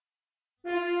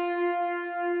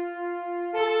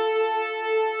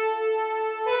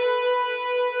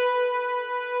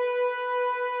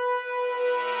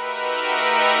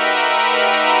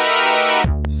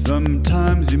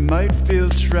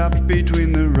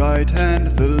right and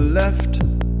the left.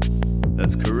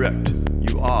 That's correct,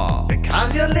 you are.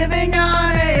 Because you're living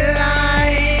on a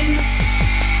line.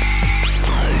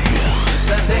 It's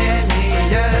a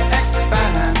linear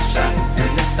expansion in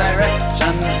this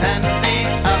direction and the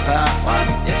other one.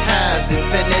 It has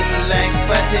infinite length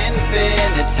but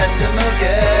infinitesimal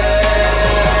girth.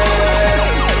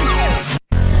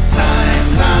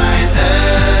 Timeline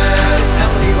Earth,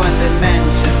 only one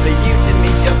dimension for you to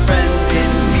meet your friends in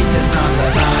meters on the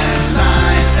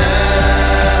timeline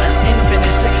Earth.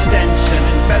 Infinite extension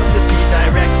in both of the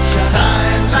directions.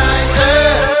 Timeline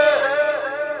Earth.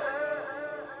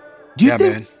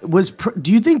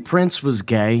 Do you think Prince was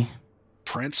gay?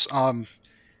 Prince,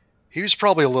 he was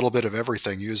probably a little bit of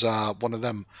everything. He was one of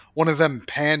them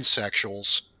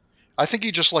pansexuals. I think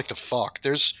he just liked to fuck.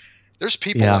 There's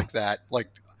people like that. Like,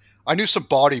 I knew some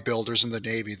bodybuilders in the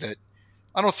Navy that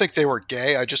I don't think they were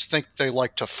gay. I just think they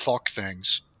like to fuck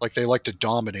things. Like, they like to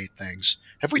dominate things.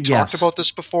 Have we talked about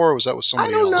this before, or was that with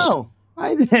somebody else? I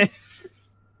don't know.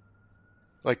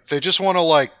 Like, they just want to,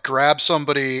 like, grab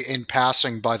somebody in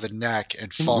passing by the neck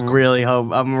and fuck them.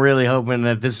 I'm really hoping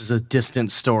that this is a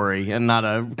distant story and not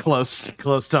a close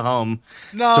to home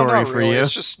story for really. you.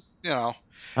 It's just, you know,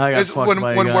 I got fucked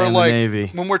by a guy in the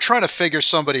Navy. when we're trying to figure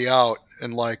somebody out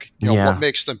and, like, you know, what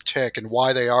makes them tick and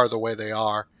why they are the way they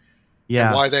are. Yeah.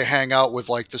 And why they hang out with,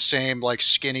 like, the same, like,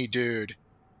 skinny dude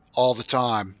all the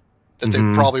time that they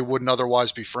probably wouldn't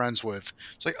otherwise be friends with.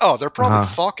 It's like, oh, they're probably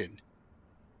fucking.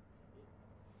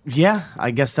 Yeah,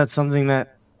 I guess that's something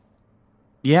that,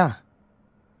 yeah.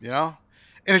 You know?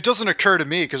 And it doesn't occur to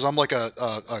me because I'm like a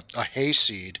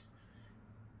hayseed.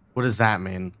 What does that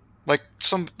mean? Like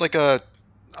I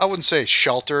wouldn't say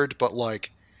sheltered, but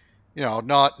like, you know,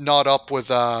 not up with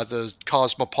the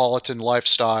cosmopolitan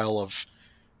lifestyle of,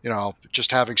 you know, just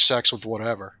having sex with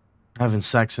whatever. Having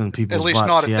sex in people's butts. At least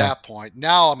butts, not at that point.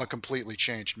 Now I'm a completely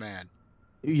changed man.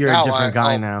 You're a different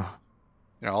guy now.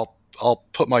 You know, I'll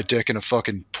put my dick in a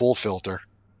fucking pool filter.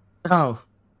 Oh,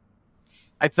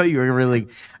 I thought you were really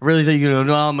thought you were,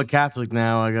 no, I'm a Catholic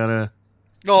now. I gotta.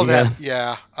 Oh,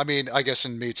 yeah. I mean, I guess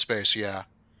in meat space, yeah.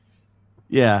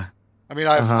 Yeah. I mean,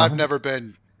 I've never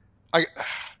been. The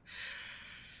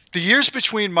years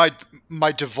between my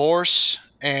divorce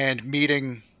and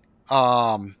meeting,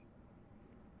 the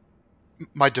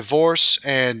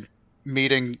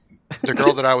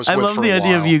girl that I was with for a while. I love the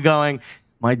idea of you going,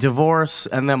 my divorce,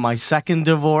 and then my second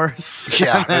divorce.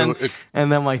 Yeah.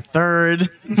 and then my third.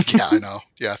 Yeah, I know.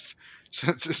 Yeah.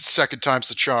 Second time's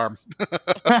the charm.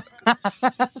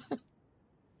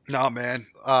 No, man.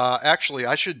 Actually,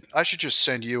 I should just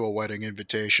send you a wedding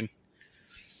invitation.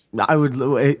 I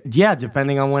would, yeah,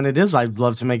 depending on when it is, I'd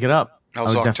love to make it up.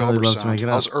 How's October sound?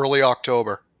 How's early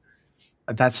October?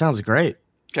 That sounds great.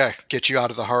 Okay, get you out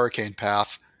of the hurricane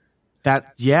path.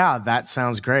 That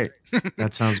sounds great.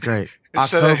 That sounds great.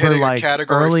 Instead October, of hitting like a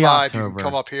category early 5, October. you can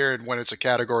come up here and when it's a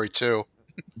category 2.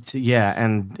 Yeah,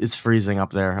 and it's freezing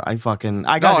up there. I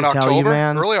gotta tell you,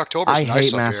 man. Early October is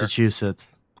nice up here.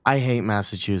 I hate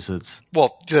Massachusetts.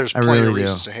 Well, there's plenty of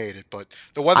reasons to hate it, but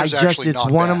the weather's actually not bad.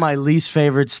 It's one of my least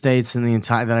favorite states in the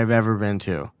entire that I've ever been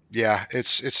to. Yeah,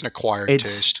 it's an acquired taste.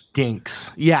 It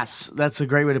stinks. Yes, that's a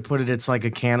great way to put it. It's like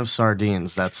a can of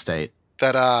sardines, that state.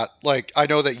 That like, I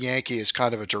know that Yankee is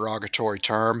kind of a derogatory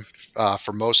term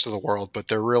for most of the world, but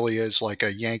there really is like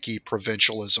a Yankee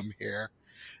provincialism here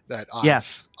that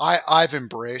I've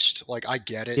embraced. Like, I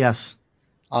get it. Yes.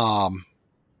 I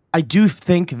do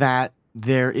think that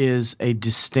there is a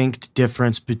distinct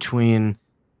difference between,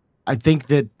 I think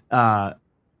that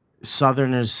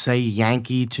Southerners say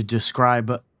Yankee to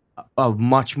describe a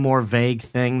much more vague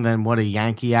thing than what a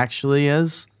Yankee actually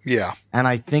is. Yeah. And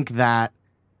I think that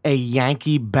a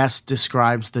Yankee best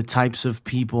describes the types of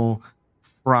people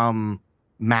from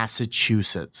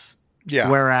Massachusetts.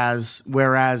 Yeah. Whereas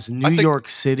New York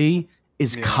City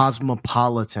is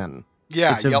cosmopolitan.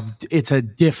 Yeah. It's a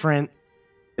different.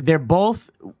 They're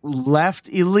both left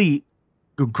elite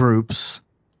groups,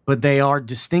 but they are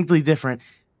distinctly different.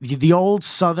 The old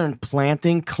Southern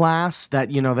planting class,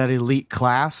 that elite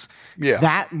class,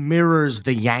 that mirrors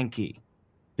the Yankee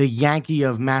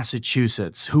of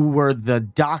Massachusetts, who were the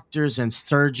doctors and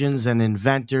surgeons and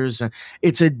inventors. And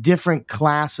it's a different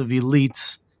class of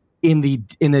elites in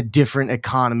a different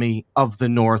economy of the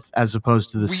North as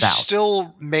opposed to the South. We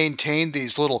still maintain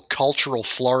these little cultural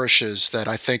flourishes that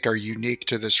I think are unique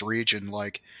to this region.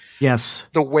 Like, yes,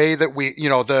 the way that we,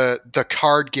 the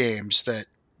card games that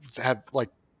have, like,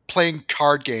 playing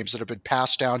card games that have been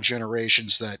passed down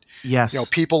generations that,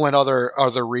 people in other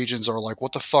regions are like,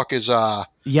 what the fuck is,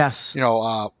 what's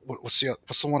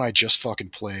the one I just fucking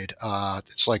played?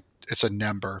 It's like it's a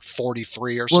number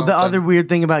 43 or Well, something. the other weird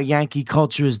thing about Yankee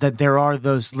culture is that there are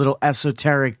those little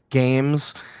esoteric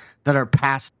games that are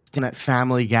passed in at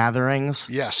family gatherings.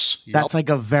 Yes. Yep. That's like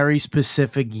a very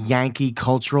specific Yankee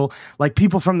cultural. Like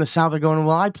people from the South are going,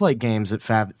 well, I play games at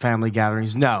family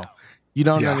gatherings. No, you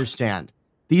don't Yeah. understand.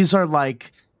 These are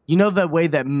like, you know, the way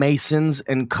that Masons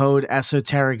encode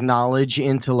esoteric knowledge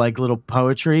into like little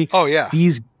poetry. Oh yeah.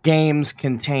 These games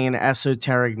contain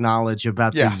esoteric knowledge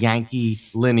about Yeah. the Yankee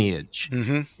lineage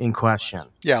in question.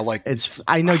 Yeah, like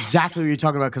I know exactly what you're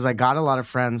talking about because I got a lot of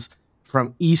friends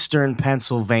from Eastern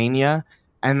Pennsylvania,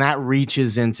 and that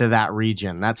reaches into that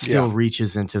region. That still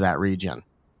reaches into that region.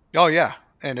 oh yeah,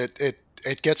 and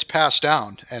it gets passed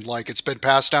down, and like it's been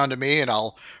passed down to me, and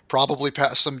I'll probably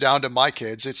pass them down to my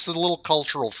kids. It's the little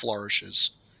cultural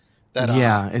flourishes that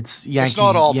it's Yankee. It's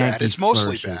not all Yankee bad. It's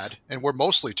mostly flourishes. bad, and we're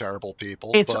mostly terrible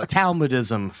people. It's but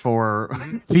Talmudism for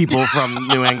people from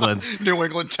New England. New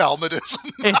England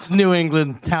Talmudism. It's New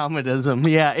England Talmudism.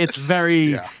 Yeah, it's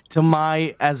very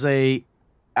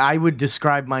I would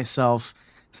describe myself.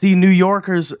 See, New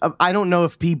Yorkers, I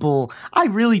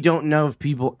really don't know if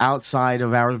people outside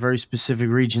of our very specific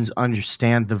regions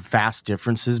understand the vast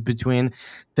differences between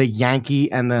the Yankee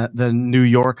and the New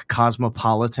York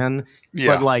cosmopolitan.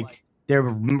 Yeah. But like they're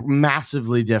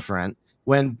massively different.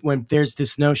 When there's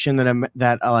this notion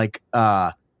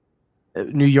that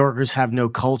New Yorkers have no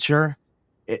culture,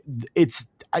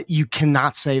 you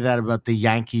cannot say that about the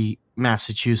Yankee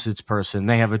Massachusetts person.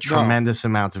 They have a tremendous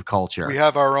amount of culture. We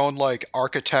have our own like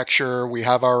architecture. We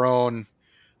have our own,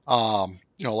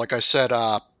 like I said,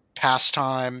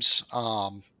 pastimes.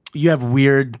 You have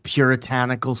weird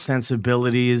puritanical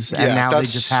sensibilities, and now they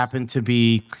just happen to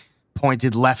be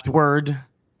pointed leftward.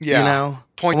 Yeah, you know,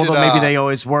 pointed. Although maybe they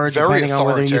always were. Very depending on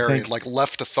whether you authoritarian, think, like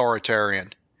left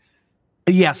authoritarian.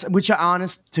 Yes, which,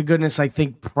 honest to goodness, I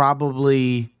think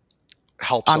probably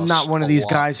helps. I'm not one of these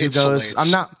guys who goes.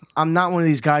 I'm not one of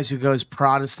these guys who goes.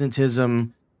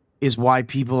 Protestantism is why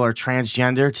people are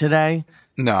transgender today.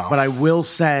 No, but I will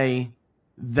say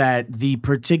that the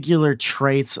particular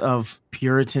traits of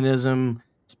Puritanism,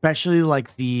 especially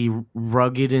like the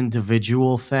rugged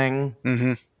individual thing,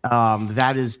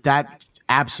 that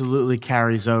absolutely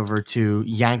carries over to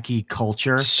Yankee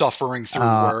culture. Suffering through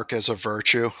work as a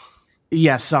virtue.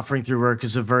 Yes, suffering through work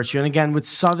is a virtue. And again, with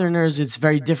Southerners, it's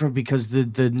very different because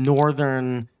the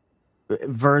Northern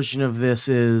version of this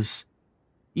is,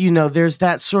 there's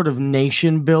that sort of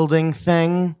nation building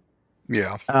thing.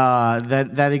 Yeah.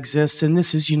 That exists. And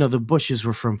this is, the Bushes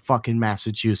were from fucking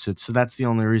Massachusetts. So that's the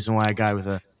only reason why a guy with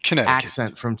a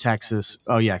accent from Texas.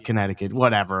 Oh, yeah, Connecticut.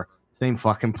 Whatever. Same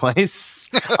fucking place.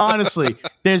 Honestly,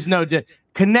 there's no...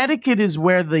 Connecticut is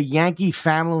where the Yankee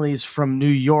families from New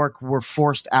York were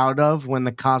forced out of when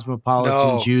the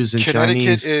cosmopolitan Jews and Connecticut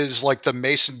Chinese... is like the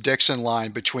Mason-Dixon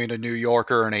line between a New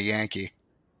Yorker and a Yankee.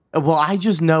 Well, I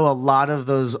just know a lot of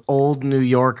those old New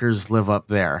Yorkers live up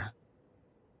there.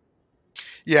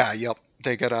 Yeah, yep.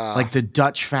 They got like the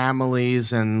Dutch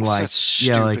families and what's like that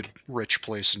stupid like rich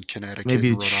place in Connecticut.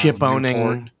 Maybe ship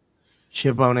owning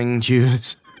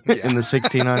Jews in the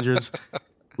 1600s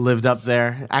lived up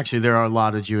there. Actually, there are a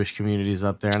lot of Jewish communities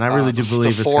up there, and I really do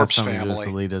believe it's got something to do with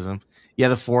elitism. Yeah,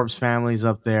 the Forbes family's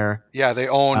up there. Yeah, they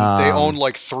own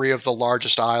like 3 of the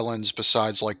largest islands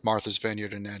besides like Martha's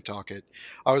Vineyard and Nantucket.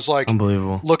 I was like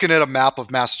unbelievable looking at a map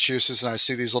of Massachusetts, and I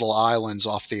see these little islands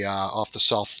off the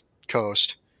south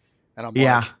coast, and I'm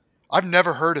like, I've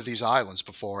never heard of these islands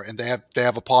before, and they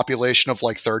have a population of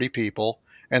like 30 people,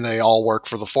 and they all work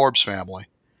for the Forbes family.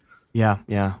 Yeah.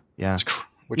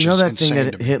 Which you know is that thing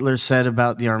that to me. Hitler said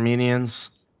about the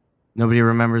Armenians? Nobody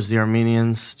remembers the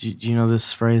Armenians. Do you know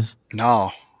this phrase? No,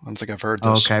 I don't think I've heard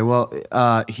this. Okay, well,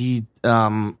 he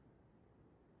in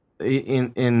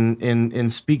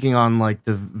speaking on like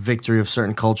the victory of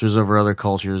certain cultures over other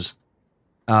cultures,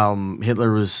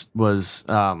 Hitler was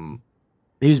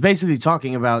he was basically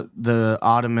talking about the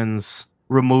Ottomans'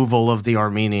 removal of the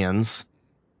Armenians,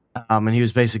 and he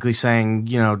was basically saying,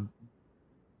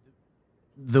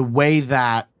 the way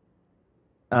that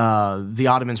the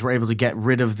Ottomans were able to get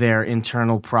rid of their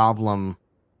internal problem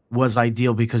was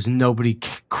ideal because nobody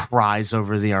cries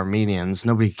over the Armenians.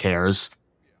 Nobody cares.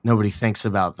 Nobody thinks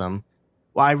about them.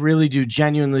 Well, I really do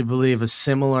genuinely believe a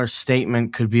similar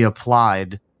statement could be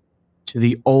applied to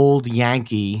the old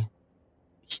Yankee,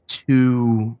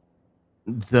 to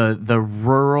the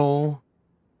rural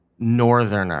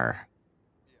Northerner.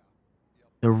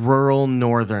 The rural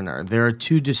Northerner. There are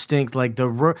two distinct, like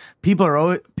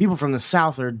people from the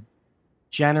South are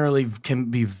generally can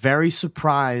be very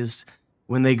surprised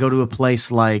when they go to a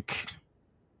place like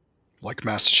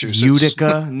Massachusetts,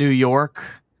 Utica, New York,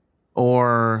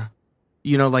 or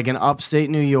like in upstate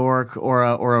New York or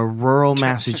a rural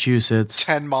Massachusetts.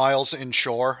 10 miles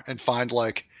inshore and find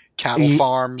like cattle E-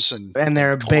 farms and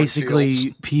they're cornfields. basically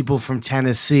people from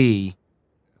Tennessee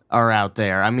are out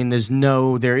there. I mean,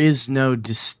 there is no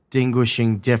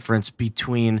distinguishing difference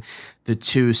between the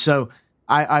two. So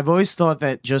I've always thought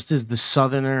that just as the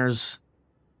Southerners,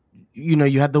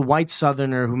 you had the white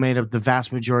Southerner who made up the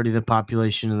vast majority of the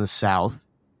population in the South,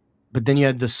 but then you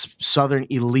had the Southern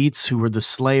elites who were the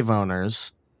slave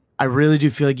owners. I really do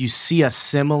feel like you see a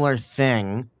similar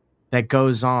thing that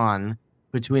goes on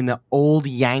between the old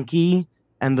Yankee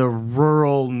and the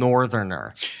rural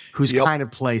Northerner, who's Yep. kind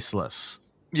of placeless.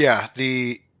 Yeah,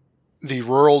 the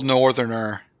rural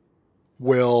Northerner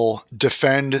will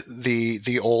defend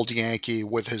the old Yankee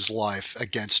with his life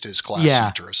against his class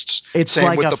interests. It's Same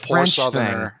like with a the poor French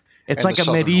Southerner. thing. It's and like the a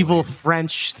Southern medieval elite.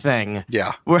 French thing.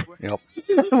 Yeah. Where, Yep.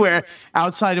 where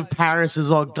outside of Paris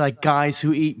is all like guys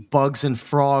who eat bugs and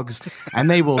frogs, and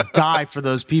they will die for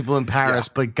those people in Paris,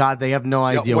 but God, they have no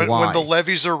idea when, why. When the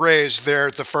levies are raised,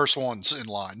 they're the first ones in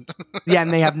line. Yeah,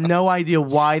 and they have no idea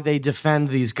why they defend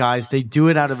these guys. They do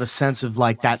it out of a sense of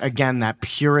like that, again, that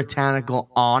puritanical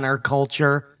honor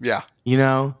culture. Yeah.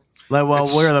 Like, well,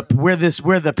 we're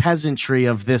the peasantry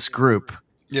of this group.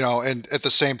 And at the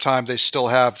same time, they still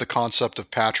have the concept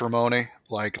of patrimony,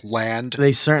 like land.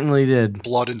 They certainly did.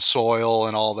 Blood and soil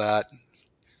and all that.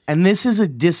 And this is a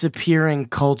disappearing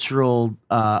cultural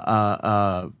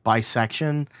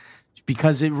bisection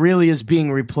because it really is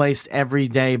being replaced every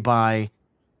day by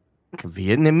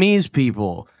Vietnamese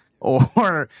people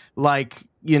or like,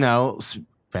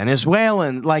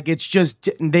 Venezuelan. Like, it's just,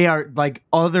 they are like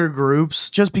other groups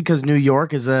just because New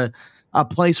York is a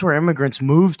place where immigrants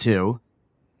move to,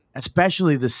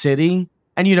 especially the city.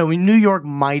 And, New York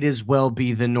might as well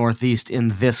be the Northeast in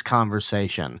this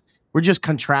conversation. We're just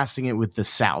contrasting it with the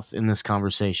South in this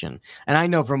conversation. And I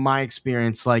know from my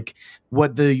experience, like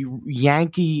what the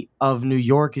Yankee of New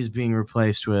York is being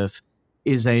replaced with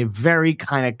is a very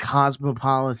kind of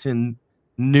cosmopolitan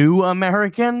new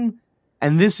American.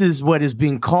 And this is what is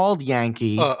being called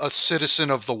Yankee. A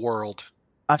citizen of the world.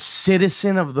 A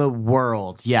citizen of the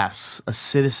world. Yes. A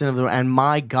citizen of the world. And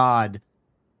my God,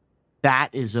 that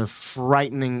is a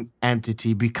frightening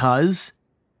entity because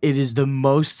it is the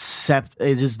most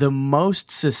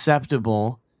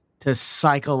susceptible to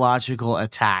psychological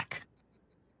attack.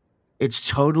 It's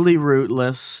totally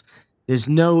rootless. There's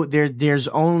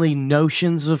only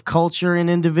notions of culture in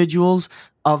individuals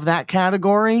of that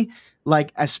category.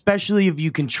 Like, especially if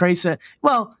you can trace it.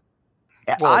 Well,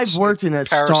 I've worked in a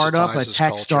startup, a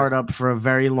tech startup for a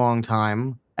very long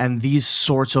time. And these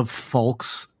sorts of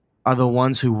folks are the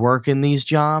ones who work in these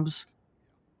jobs.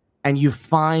 And you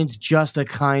find just a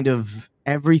kind of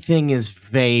everything is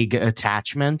vague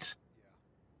attachment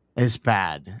is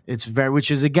bad.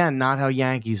 Which is again not how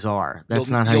Yankees are.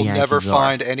 That's not how Yankees are. You'll never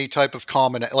find any type of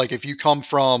common, like if you come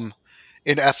from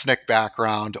an ethnic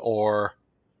background or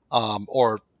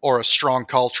a strong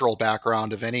cultural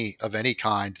background of any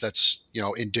kind that's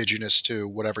indigenous to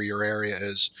whatever your area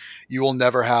is, you'll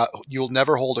never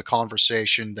hold a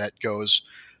conversation that goes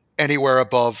anywhere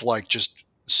above like just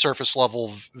surface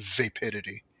level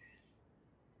vapidity.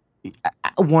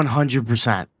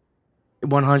 100%.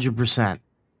 100%.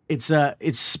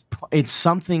 It's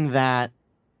something that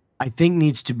I think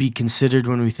needs to be considered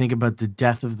when we think about the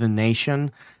death of the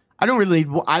nation. I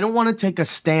don't want to take a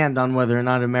stand on whether or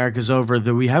not America's over,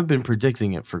 though we have been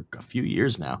predicting it for a few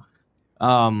years now.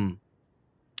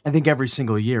 I think every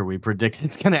single year we predict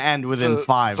it's going to end within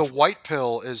 5. The white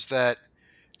pill is that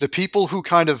the people who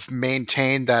kind of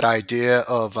maintain that idea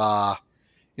of,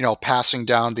 passing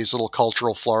down these little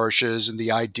cultural flourishes and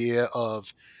the idea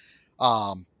of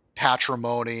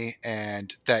patrimony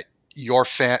and that you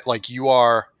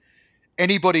are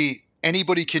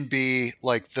anybody can be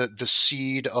like the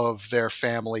seed of their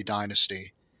family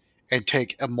dynasty and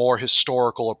take a more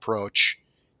historical approach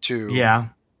to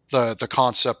the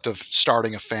concept of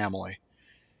starting a family.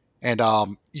 And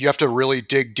you have to really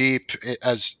dig deep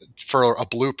as for a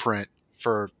blueprint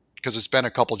because it's been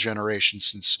a couple generations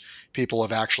since people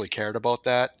have actually cared about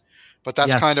that. But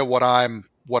that's kind of what I'm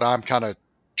kind of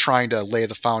trying to lay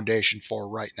the foundation for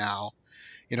right now.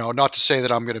 Not to say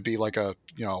that I'm going to be like a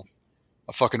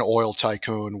fucking oil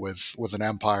tycoon with an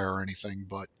empire or anything,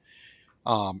 but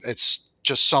it's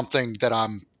just something that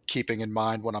I'm keeping in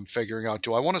mind when I'm figuring out,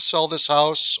 do I want to sell this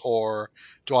house or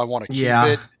do I want to keep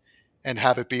it and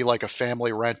have it be like a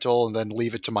family rental and then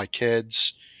leave it to my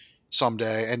kids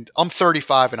someday? And I'm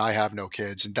 35 and I have no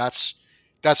kids, and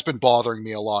that's been bothering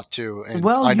me a lot too. And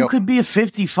you could be a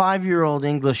 55-year-old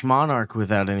English monarch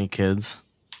without any kids.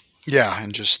 Yeah,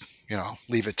 and just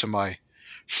leave it to my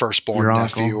firstborn Your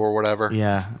nephew uncle. or whatever.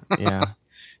 Yeah, yeah.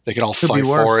 They can all Could be fight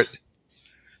for worse. it.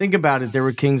 Think about it. There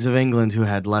were kings of England who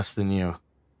had less than you.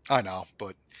 I know,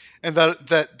 and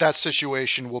that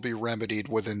situation will be remedied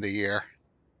within the year.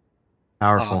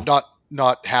 Powerful.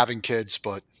 Not having kids,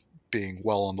 but being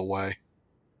well on the way.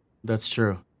 That's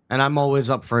true. And I'm always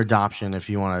up for adoption if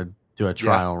you want to do a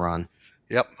trial run.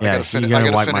 Yep. Yeah, I you gotta gotta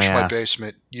finish wipe my my ass.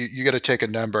 basement. You gotta take a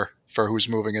number for who's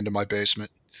moving into my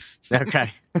basement.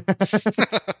 Okay.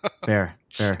 Fair.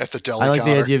 At the deli I like the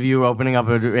counter. idea of you opening up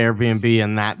an Airbnb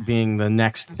and that being the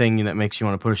next thing that makes you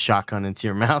want to put a shotgun into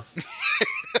your mouth.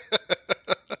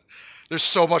 There's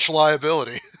so much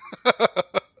liability.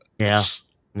 Yeah.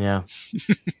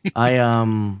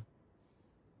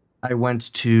 I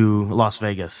went to Las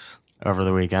Vegas over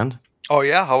the weekend. Oh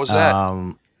yeah, how was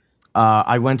that?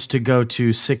 I went to go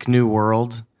to Sick New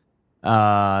World.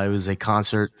 It was a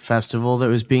concert festival that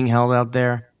was being held out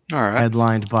there, All right.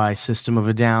 headlined by System of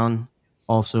a Down.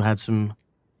 Also had some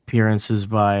appearances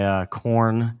by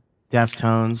Korn,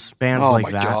 Deftones, bands Oh like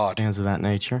my that, God. bands of that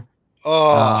nature.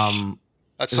 Oh,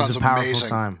 that It was sounds a powerful amazing.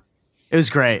 time. It was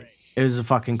great. It was a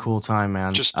fucking cool time,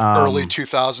 man. Just early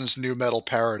 2000s new metal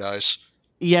paradise.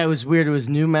 Yeah, it was weird. It was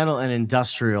new metal and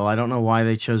industrial. I don't know why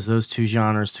they chose those two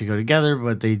genres to go together,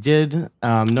 but they did. No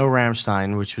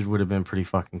Rammstein, which would have been pretty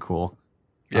fucking cool.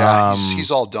 Yeah,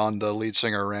 he's all done. The lead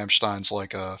singer of Rammstein's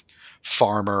like a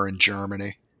farmer in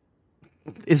Germany.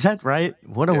 Is that right?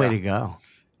 What a way Yeah. to go.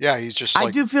 Yeah, he's just like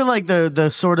I do feel like the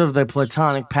sort of the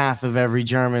platonic path of every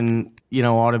German,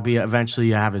 ought to be eventually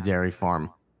you have a dairy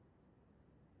farm.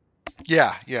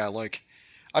 Yeah. Like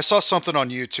I saw something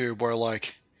on YouTube where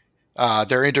like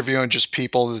they're interviewing just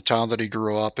people in the town that he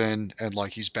grew up in, and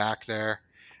like he's back there,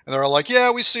 and they're all like, "Yeah,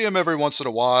 we see him every once in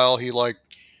a while. He like,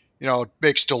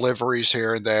 makes deliveries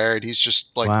here and there, and he's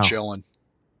just like Wow. chilling."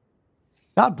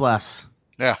 God bless.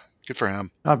 Yeah, good for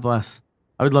him. God bless.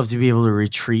 I would love to be able to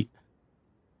retreat.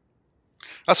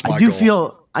 That's my I do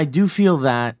goal. feel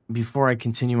that before I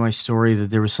continue my story that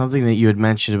there was something that you had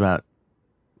mentioned about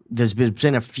there's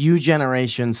been a few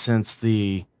generations since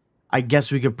I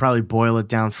guess we could probably boil it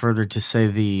down further to say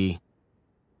the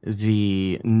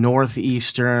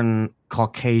northeastern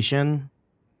Caucasian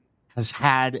has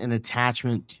had an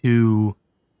attachment to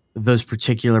those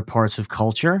particular parts of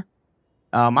culture.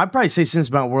 I'd probably say since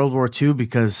about World War II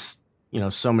because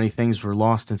so many things were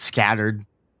lost and scattered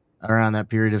around that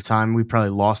period of time. We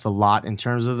probably lost a lot in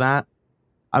terms of that.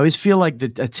 I always feel like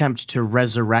the attempt to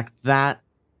resurrect that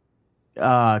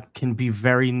can be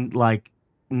very like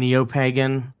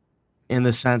neo-pagan in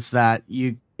the sense that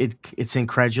it's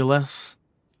incredulous.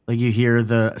 Like you hear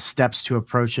the steps to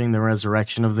approaching the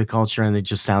resurrection of the culture and it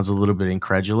just sounds a little bit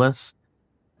incredulous.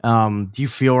 Do you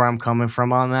feel where I'm coming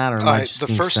from on that, or am I just The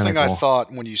being first thing I cynical?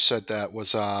 thought when you said that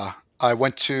was I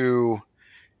went to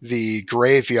the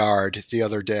graveyard the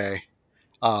other day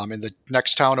in the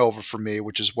next town over from me,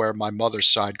 which is where my mother's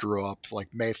side grew up, like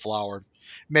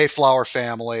Mayflower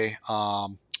family.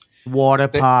 Water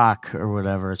Park or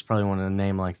whatever. It's probably one of a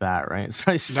name like that, right? It's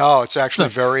probably No, it's actually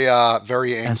very As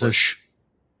a- English.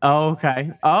 Oh,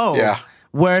 okay. Oh, Yeah.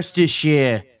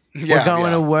 Worcestershire. Yeah, We're going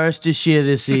yeah. to Worcestershire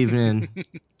this evening.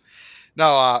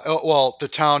 No, well, the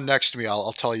town next to me,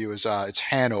 I'll tell you, is it's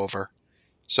Hanover.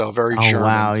 So very Oh, German.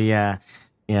 wow. Yeah.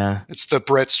 It's the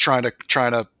Brits trying to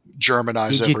Germanize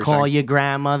Did you everything. call your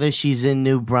grandmother? She's in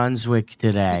New Brunswick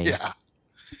today. Yeah.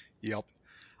 Yep.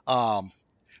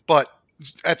 But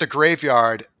at the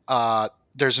graveyard,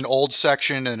 there's an old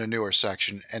section and a newer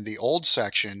section, and the old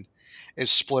section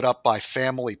is split up by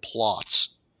family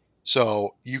plots.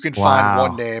 So you can find Wow.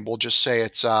 one name. We'll just say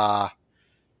it's I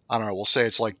don't know. We'll say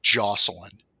it's like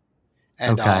Jocelyn,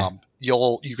 and Okay.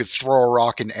 you could throw a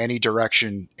rock in any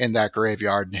direction in that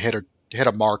graveyard and hit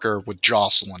a marker with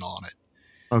Jocelyn on it.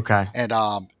 Okay. And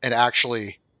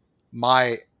actually,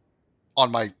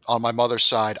 on my mother's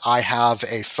side, I have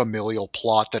a familial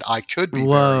plot that I could be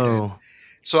buried in. Whoa.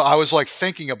 So I was like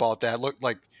thinking about that. Look,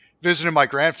 like visiting my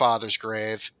grandfather's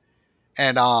grave,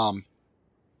 and on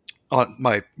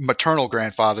my maternal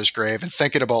grandfather's grave, and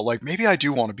thinking about like maybe I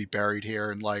do want to be buried here,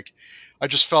 and like I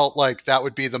just felt like that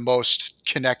would be the most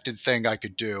connected thing I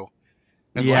could do.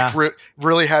 And Yeah. like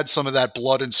really had some of that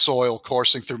blood and soil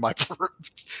coursing through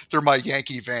my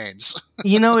Yankee veins.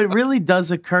 It really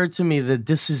does occur to me that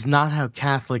this is not how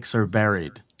Catholics are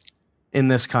buried in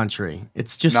this country.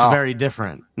 It's just No. very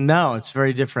different. No, it's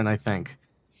very different, I think.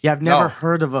 Yeah, I've never No.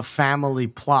 heard of a family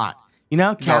plot.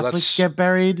 How Catholics that's- get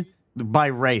buried? By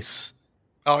race.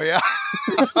 Oh yeah.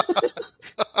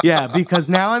 Yeah, because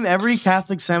now every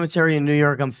Catholic cemetery in New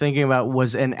York I'm thinking about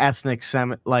was an ethnic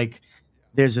cemetery. Like,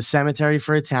 there's a cemetery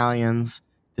for Italians,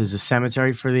 there's a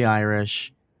cemetery for the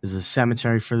Irish, There's a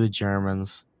cemetery for the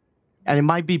Germans. And it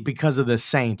might be because of the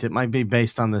saint. It might be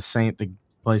based on the saint the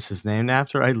place is named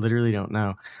after. I literally don't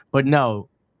know. But no,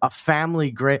 a family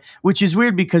grave, which is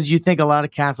weird because you think a lot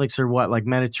of Catholics are like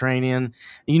Mediterranean.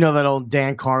 You know that old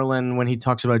Dan Carlin, when he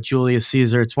talks about Julius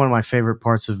Caesar, it's one of my favorite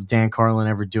parts of Dan Carlin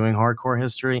ever doing hardcore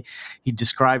history. He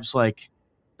describes like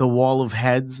the wall of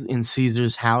heads in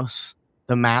Caesar's house,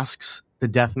 the masks, the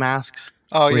death masks.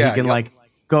 Oh, where yeah. he can like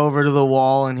go over to the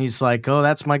wall and he's like, oh,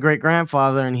 that's my great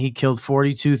grandfather. And he killed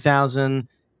 42,000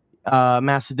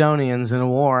 Macedonians in a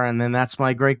war. And then that's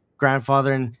my great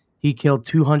grandfather. And he killed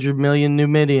 200 million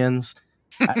Numidians.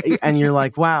 And you're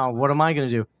like, wow, what am I going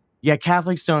to do? Yeah,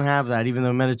 Catholics don't have that, even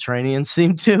though Mediterraneans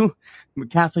seem to.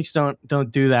 Catholics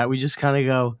don't do that. We just kind of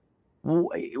go,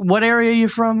 what area are you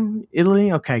from?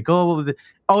 Italy? Okay, go over the.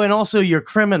 Oh, and also your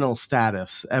criminal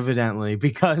status, evidently,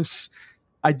 because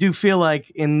I do feel like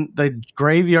in the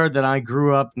graveyard that I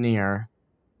grew up near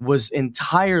was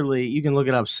entirely, you can look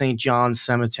it up, St. John's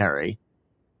Cemetery.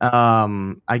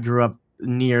 I grew up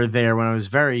near there when I was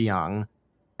very young,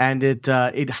 and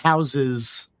it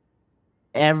houses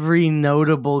every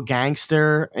notable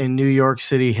gangster in New York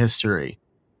City history.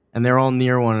 And they're all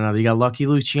near one another. You got Lucky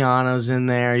Luciano's in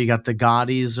there. You got the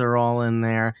Gaudis are all in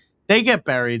there. They get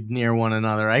buried near one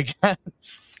another, I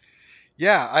guess.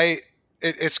 Yeah,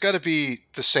 it's got to be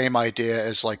the same idea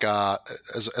as like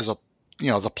as a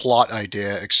the plot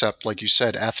idea, except like you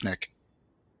said, ethnic.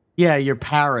 Yeah, your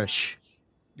parish.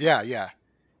 Yeah. Yep.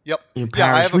 Your Yeah,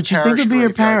 parish, I have a which you think parish would be your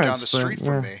graveyard parents down the street but,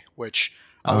 from yeah. me, which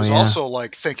Oh, I was yeah. also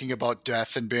like thinking about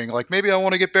death and being like, maybe I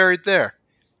want to get buried there.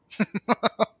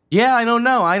 Yeah, I don't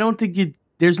know. I don't think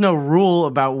there's no rule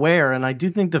about where, and I do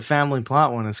think the family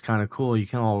plot one is kind of cool. You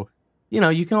can all,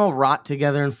 you can all rot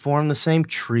together and form the same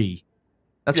tree.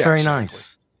 That's Yeah, very exactly.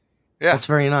 nice. Yeah. That's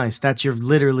very nice. That's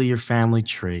literally your family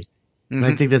tree. And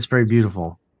I Mhm. think that's very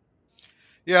beautiful.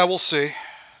 Yeah, we'll see.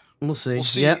 We'll see. We'll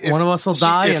see Yeah, if- one of us will we'll see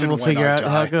die, if and and we'll when figure I out how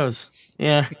die. it goes.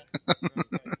 Yeah.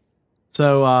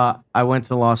 So I went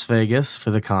to Las Vegas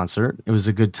for the concert. It was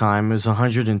a good time. It was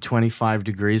 125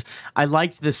 degrees. I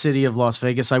liked the city of Las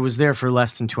Vegas. I was there for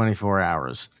less than 24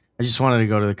 hours. I just wanted to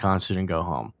go to the concert and go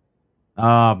home. So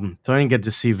I didn't get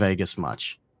to see Vegas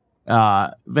much.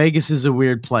 Vegas is a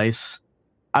weird place.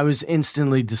 I was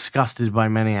instantly disgusted by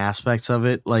many aspects of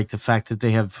it, like the fact that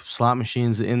they have slot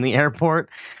machines in the airport.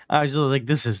 I was just like,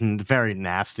 this isn't very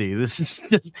nasty. This is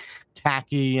just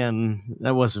tacky, and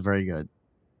that wasn't very good.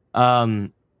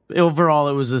 Overall,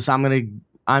 it was just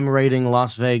I'm rating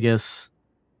Las Vegas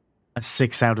a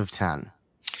 6 out of 10.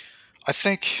 I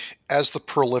think as the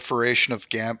proliferation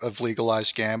of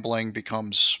legalized gambling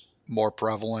becomes more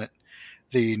prevalent,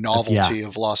 the novelty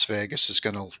of Las Vegas is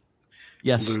going to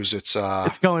Yes, lose its.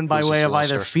 it's going by lose way its of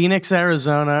either luster. Phoenix,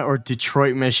 Arizona, or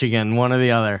Detroit, Michigan, one or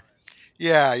the other.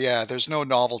 Yeah. There's no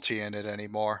novelty in it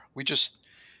anymore.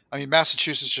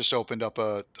 Massachusetts just opened up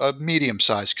a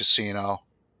medium-sized casino,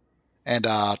 and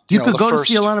You could the go first,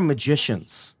 to see a lot of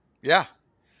magicians. Yeah,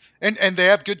 and they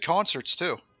have good concerts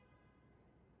too.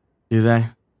 Do they?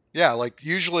 Yeah, like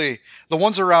usually the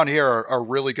ones around here are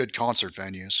really good concert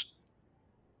venues.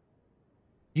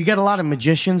 You get a lot of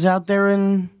magicians out there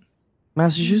in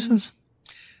Massachusetts?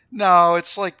 No,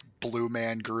 it's like Blue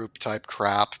Man Group type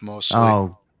crap mostly.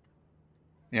 Oh,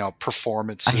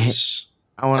 Performances.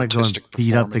 I want to go and artistic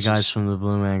beat up the guys performances. from the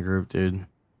Blue Man Group, dude.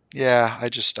 Yeah, I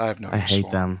have no. I use hate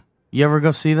for them. You ever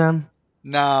go see them?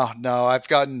 No. I've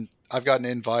gotten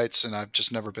invites and I've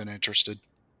just never been interested.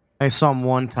 I saw them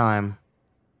one time.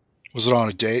 Was it on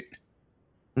a date?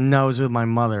 No, it was with my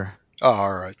mother. Oh,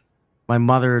 all right. My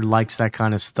mother likes that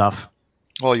kind of stuff.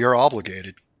 Well, you're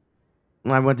obligated.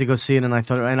 I went to go see it, and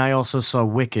I also saw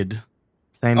Wicked.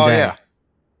 Same Oh day. yeah,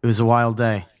 It was a wild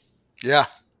day. yeah,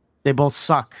 They both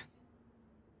suck.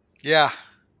 yeah.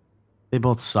 They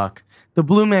both suck. The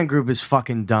Blue Man Group is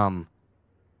fucking dumb.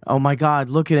 Oh my God,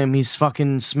 look at him. He's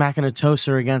fucking smacking a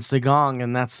toaster against the gong,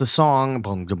 and that's the song.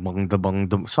 Bung, da, bung, da, bung,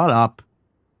 da. Shut up.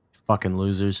 Fucking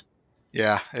losers.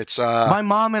 Yeah, it's My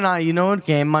mom and I, you know what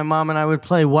game? My mom and I would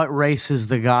play What Race is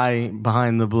the Guy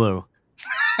Behind the Blue?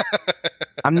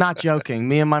 I'm not joking.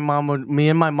 Me and my mom, when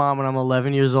I'm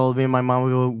 11 years old, my mom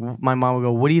would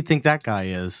go, what do you think that guy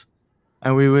is?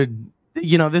 And we would,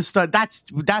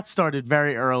 that started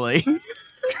very early.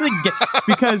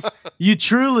 Because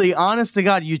honest to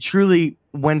God,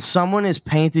 when someone is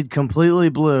painted completely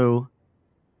blue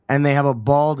and they have a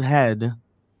bald head,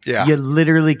 yeah, you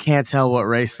literally can't tell what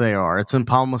race they are. It's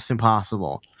almost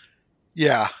impossible.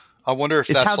 yeah. I wonder if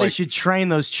It's that's how like they should train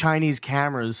those Chinese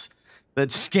cameras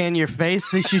that scan your face.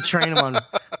 They should train them on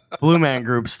Blue Man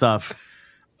Group stuff.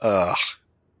 Yeah,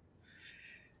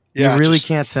 You really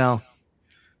can't tell.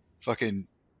 fucking,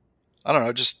 I don't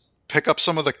know, just pick up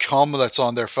some of the cum that's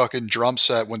on their fucking drum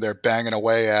set when they're banging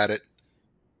away at it.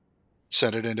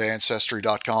 Send it into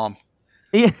Ancestry.com.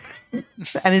 Yeah.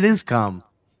 And it is cum.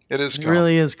 It is It cum.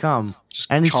 really is cum.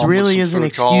 Just And it cum with really some is an food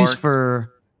excuse coloring.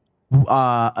 for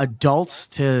adults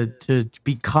to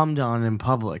be cummed on in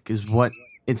public is what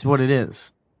it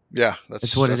is. Yeah,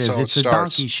 It's what it is. how It's a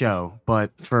starts. donkey show,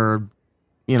 but for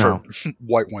For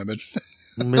white women.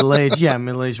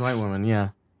 middle-aged white women, yeah.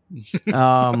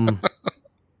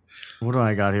 What do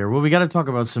I got here? Well, we got to talk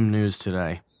about some news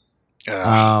today.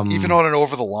 Even on an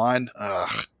over the line.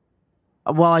 Ugh.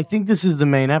 Well, I think this is the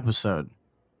main episode.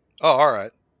 Oh, all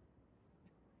right.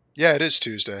 Yeah, it is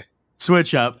Tuesday.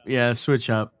 Switch up. Yeah, switch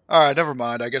up. All right, never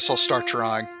mind. I guess I'll start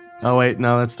trying. Oh, wait,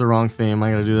 no, that's the wrong theme.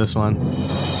 I got to do this one.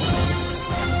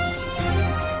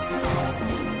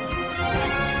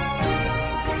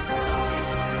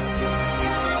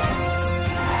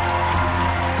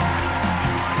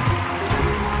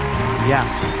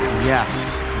 Yes,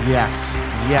 yes, yes,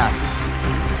 yes.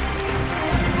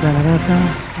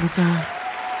 Da-da-da-da-da-da.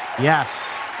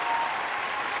 Yes.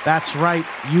 That's right.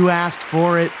 You asked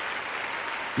for it.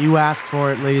 You asked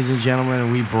for it, ladies and gentlemen,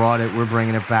 and we brought it. We're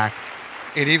bringing it back.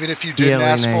 And even if you TLE didn't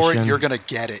ask for it, Nation. you're going to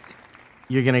get it.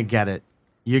 You're going to get it.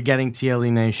 You're getting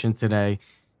TLE Nation today.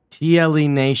 TLE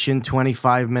Nation,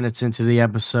 25 minutes into the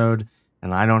episode,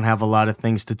 and I don't have a lot of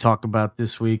things to talk about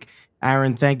this week.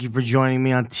 Aaron, thank you for joining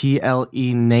me on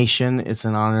TLE Nation. It's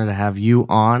an honor to have you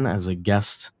on as a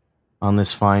guest on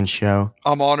this fine show.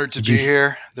 I'm honored to be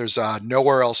here. There's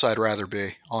nowhere else I'd rather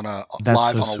be on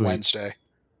live on a Wednesday.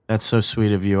 That's so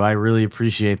sweet of you. I really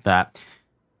appreciate that.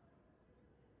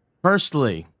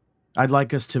 Firstly, I'd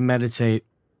like us to meditate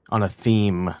on a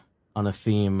theme.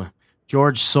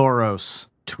 George Soros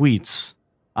tweets,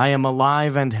 "I am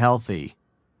alive and healthy."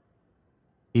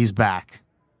 He's back.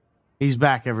 He's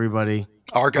back, everybody.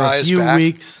 Our guy is back. For a few back.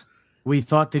 weeks, we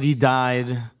thought that he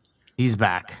died. He's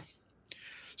back.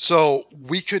 So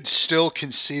we could still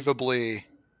conceivably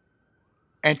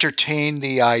entertain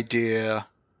the idea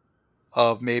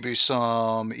of maybe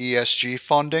some ESG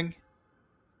funding.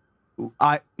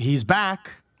 He's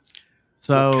back.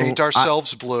 So we'll paint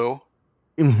ourselves blue.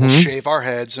 Mm-hmm. We'll shave our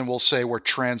heads and we'll say we're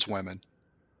trans women.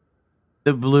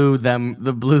 The blue them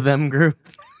group.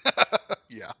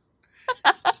 Yeah.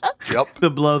 Yep. The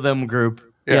blow them group.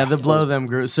 Yeah, the blow them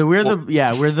group. So we're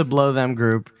the blow them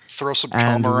group. Throw some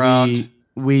cum around.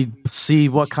 We see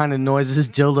what kind of noises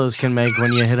dildos can make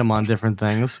when you hit them on different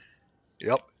things.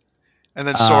 Yep. And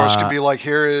then Soros can be like,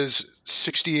 here is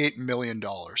 $68 million.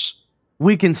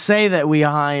 We can say that we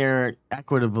hire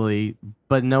equitably,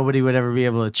 but nobody would ever be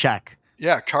able to check.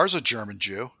 Yeah, Car's a German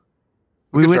Jew.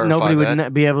 Nobody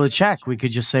would be able to check. We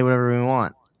could just say whatever we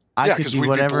want. Yeah, because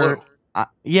we'd be blue.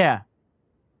 Yeah.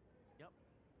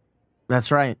 That's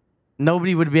right.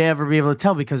 Nobody would ever be able to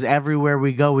tell because everywhere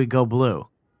we go blue.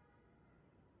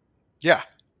 Yeah.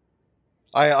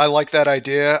 I like that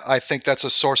idea. I think that's a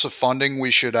source of funding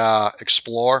we should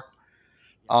explore.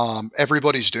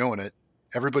 Everybody's doing it.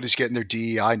 Everybody's getting their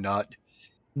DEI nut.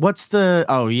 That's a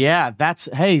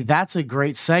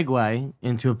great segue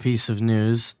into a piece of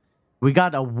news. We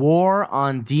got a war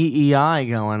on DEI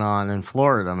going on in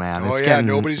Florida, man. Oh, yeah,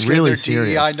 nobody's getting their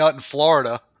DEI nut in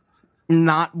Florida.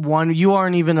 Not one. You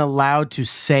aren't even allowed to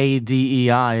say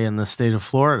DEI in the state of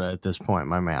Florida at this point,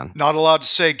 my man. Not allowed to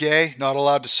say gay. Not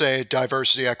allowed to say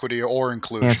diversity, equity, or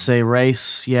inclusion. Can't say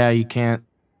race. Yeah, you can't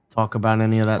talk about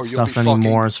any of that stuff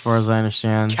anymore, as far as I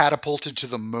understand. Catapulted to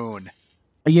the moon.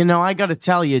 You know, I got to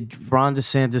tell you, Ron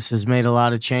DeSantis has made a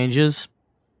lot of changes.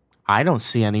 I don't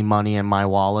see any money in my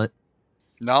wallet.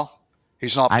 No,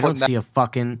 he's not. I don't see a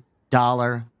fucking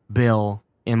dollar bill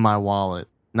in my wallet.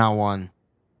 Not one.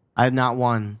 Not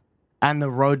one. And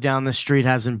the road down the street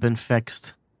hasn't been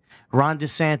fixed. Ron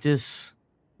DeSantis,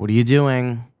 what are you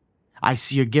doing? I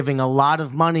see you're giving a lot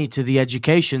of money to the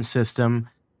education system.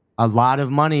 A lot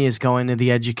of money is going to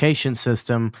the education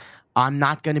system. I'm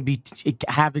not going to be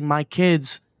having my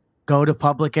kids go to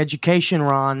public education,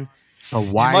 Ron. So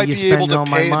why are you spending all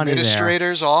my money there? You might be able to pay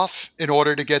administrators off in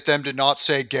order to get them to not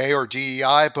say gay or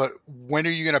DEI, but when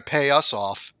are you going to pay us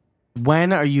off?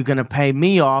 When are you going to pay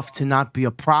me off to not be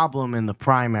a problem in the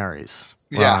primaries,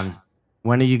 Ron? Yeah.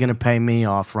 When are you going to pay me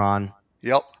off, Ron?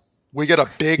 Yep. We got a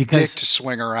big dick to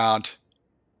swing around.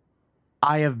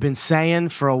 I have been saying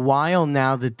for a while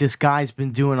now that this guy's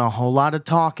been doing a whole lot of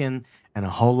talking and a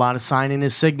whole lot of signing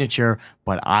his signature,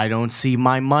 but I don't see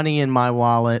my money in my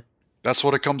wallet. That's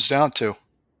what it comes down to.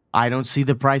 I don't see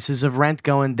the prices of rent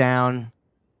going down.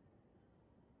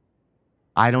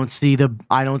 I don't see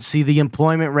the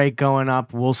employment rate going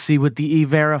up. We'll see with the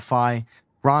E-Verify.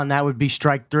 Ron, that would be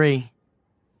strike 3.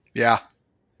 Yeah.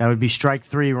 That would be strike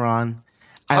 3, Ron.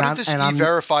 How did this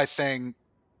E-Verify thing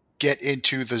get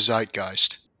into the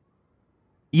zeitgeist?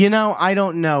 I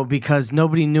don't know, because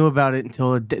nobody knew about it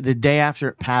until the day after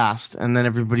it passed, and then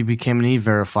everybody became an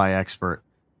E-Verify expert.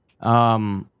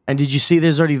 And did you see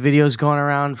there's already videos going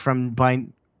around by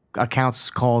accounts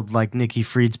called like Nikki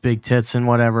Fried's Big Tits and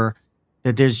whatever,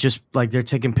 that there's just like they're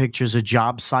taking pictures of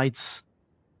job sites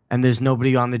and there's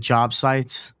nobody on the job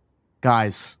sites?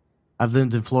 Guys, I've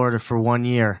lived in Florida for 1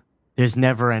 year. There's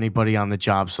never anybody on the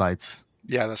job sites.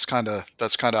 Yeah, that's kind of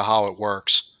how it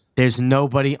works. There's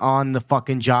nobody on the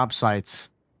fucking job sites.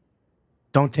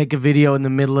 Don't take a video in the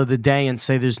middle of the day and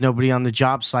say there's nobody on the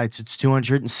job sites. It's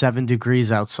 207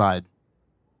 degrees outside.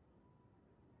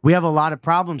 We have a lot of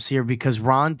problems here because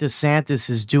Ron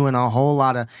DeSantis is doing a whole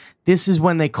lot of... This is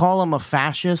when they call him a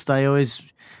fascist. I always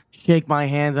shake my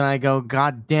hand and I go,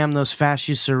 God damn, those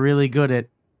fascists are really good at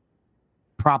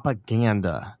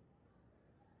propaganda.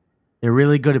 They're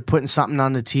really good at putting something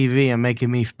on the TV and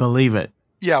making me believe it.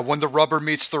 Yeah, when the rubber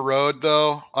meets the road,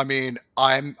 though, I mean,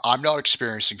 I'm not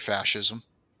experiencing fascism.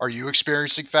 Are you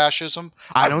experiencing fascism?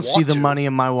 I don't see the money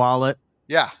in my wallet.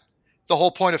 Yeah. The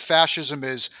whole point of fascism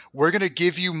is we're going to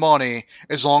give you money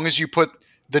as long as you put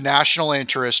the national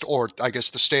interest, or I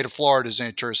guess the state of Florida's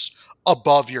interest,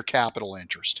 above your capital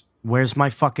interest. Where's my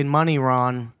fucking money,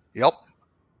 Ron? Yep.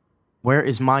 Where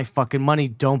is my fucking money?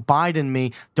 Don't Biden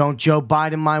me. Don't Joe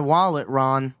Biden my wallet,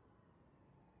 Ron.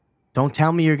 Don't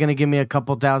tell me you're going to give me a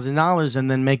couple $1,000s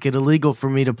and then make it illegal for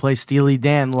me to play Steely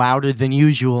Dan louder than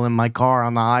usual in my car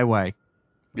on the highway.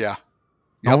 Yeah.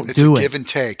 Don't it's do a it. Give and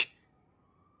take.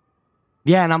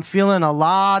 Yeah, and I'm feeling a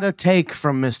lot of take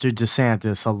from Mr.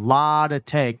 DeSantis. A lot of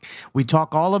take. We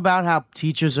talk all about how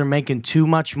teachers are making too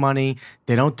much money.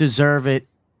 They don't deserve it.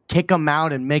 Kick them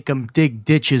out and make them dig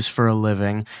ditches for a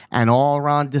living. And all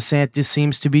Ron DeSantis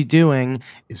seems to be doing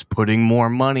is putting more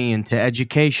money into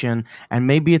education. And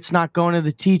maybe it's not going to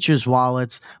the teachers'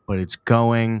 wallets, but it's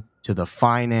going to the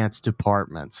finance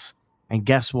departments. And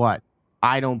guess what?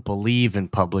 I don't believe in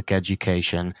public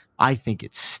education. I think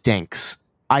it stinks.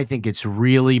 I think it's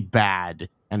really bad.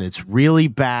 And it's really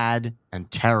bad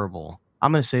and terrible.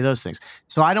 I'm going to say those things.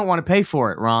 So I don't want to pay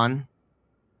for it, Ron.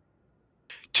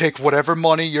 Take whatever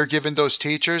money you're giving those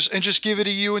teachers and just give it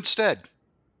to you instead.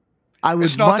 I would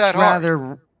much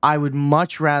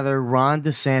rather Ron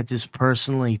DeSantis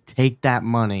personally take that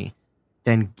money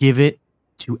than give it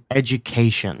to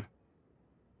education.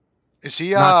 Is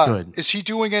he not good? Is he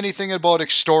doing anything about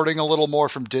extorting a little more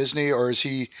from Disney, or is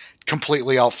he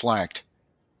completely outflanked?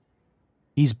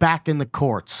 He's back in the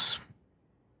courts.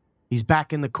 He's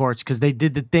back in the courts because they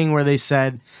did the thing where they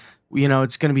said,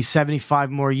 it's going to be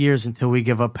 75 more years until we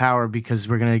give up power, because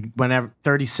we're going to, whenever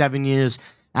 37 years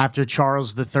after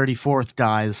Charles the 34th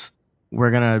dies,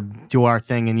 we're going to do our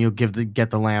thing and you'll get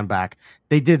the land back.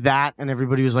 They did that and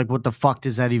everybody was like, what the fuck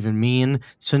does that even mean?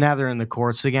 So now they're in the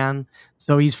courts again.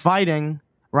 So he's fighting.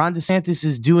 Ron DeSantis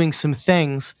is doing some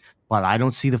things, but I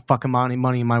don't see the fucking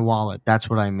money in my wallet. That's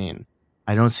what I mean.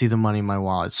 I don't see the money in my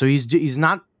wallet. So he's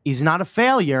not a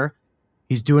failure.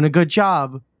 He's doing a good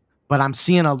job. But I'm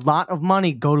seeing a lot of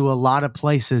money go to a lot of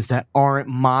places that aren't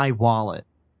my wallet.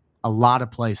 A lot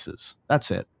of places.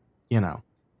 That's it.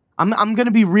 I'm going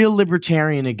to be real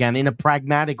libertarian again in a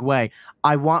pragmatic way.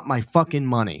 I want my fucking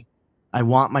money. I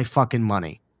want my fucking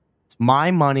money. It's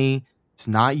my money. It's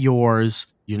not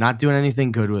yours. You're not doing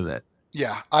anything good with it.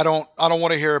 Yeah, I don't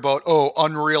want to hear about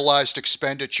unrealized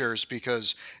expenditures,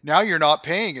 because now you're not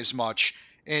paying as much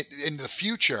in the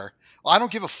future. I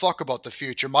don't give a fuck about the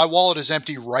future. My wallet is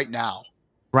empty right now.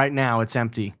 Right now, it's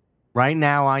empty. Right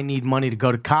now, I need money to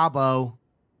go to Cabo.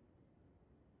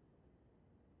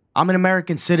 I'm an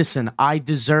American citizen. I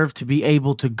deserve to be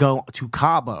able to go to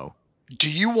Cabo. Do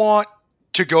you want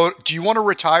to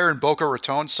retire in Boca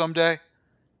Raton someday?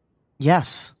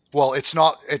 Yes. Well, it's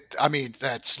not.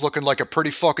 That's looking like a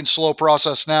pretty fucking slow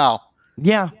process now.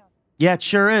 Yeah, it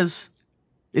sure is.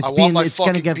 It's going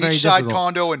to get very beachside difficult.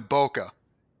 condo in Boca.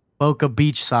 Boca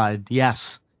Beachside,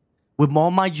 yes. With all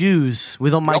my Jews,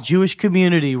 with all my Jewish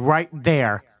community right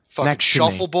there fucking next to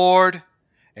shuffleboard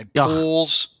and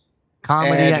pools.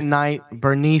 Comedy at night.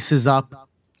 Bernice is up.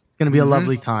 It's going to be a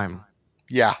lovely time.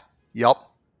 Yeah. Yep.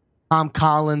 Tom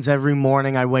Collins every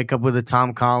morning. I wake up with a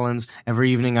Tom Collins. Every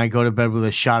evening I go to bed with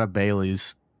a shot of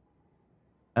Bailey's.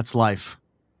 That's life.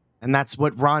 And that's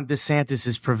what Ron DeSantis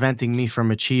is preventing me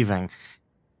from achieving.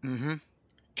 Mm-hmm.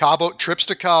 Trips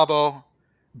to Cabo,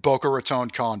 Boca Raton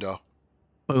condo.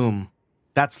 Boom.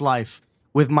 That's life.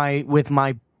 With my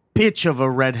bitch of a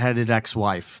redheaded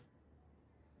ex-wife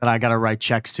that I got to write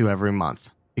checks to every month.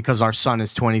 because our son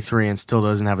is 23 and still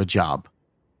doesn't have a job.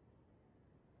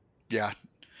 Yeah.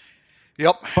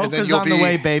 Yep. And then Boca's you'll on the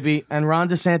way, baby. And Ron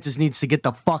DeSantis needs to get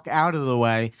the fuck out of the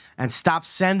way and stop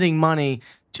sending money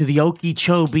to the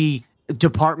Okeechobee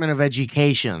Department of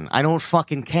Education. I don't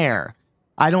fucking care.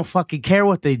 I don't fucking care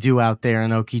what they do out there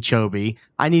in Okeechobee.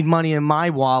 I need money in my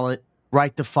wallet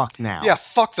right the fuck now. Yeah,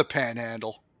 fuck the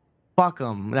Panhandle. Fuck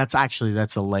them. That's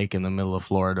a lake in the middle of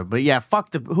Florida. But yeah,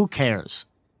 who cares?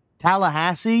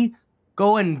 Tallahassee,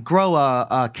 go and grow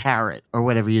a carrot or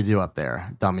whatever you do up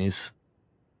there, dummies.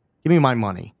 Give me my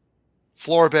money.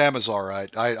 Floribama's all right.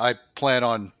 I plan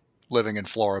on living in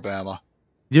Floribama.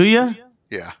 Do you?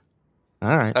 Yeah.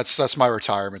 All right. That's my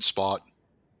retirement spot.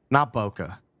 Not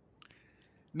Boca.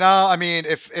 No, I mean,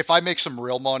 if I make some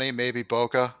real money, maybe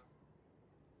Boca.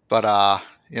 But,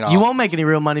 You won't make any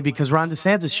real money because Ron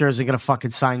DeSantis sure isn't going to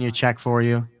fucking sign your check for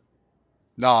you.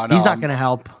 No. He's not going to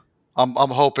help. I'm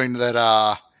hoping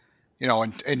that,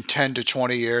 in 10 to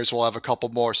 20 years, we'll have a couple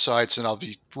more sites and I'll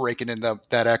be raking in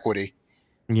that equity.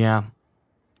 Yeah.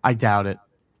 I doubt it.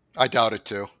 I doubt it,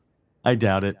 too. I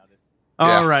doubt it.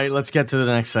 Yeah. All right, let's get to the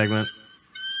next segment.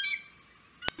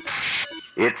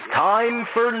 It's time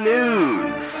for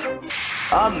news.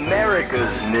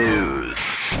 America's news.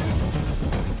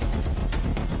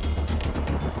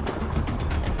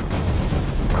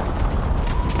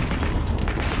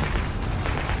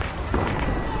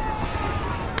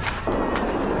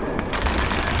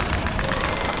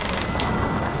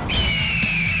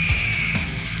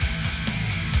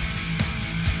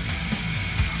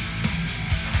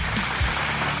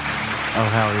 Oh,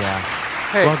 hell yeah.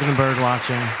 Hey. Welcome to Bird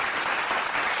Watching.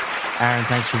 Aaron,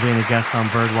 thanks for being a guest on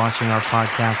Bird Watching, our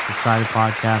podcast, Inside a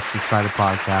Podcast, Inside a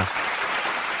Podcast.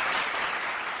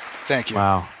 Thank you.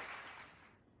 Wow.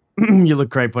 You look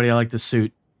great, buddy. I like the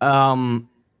suit.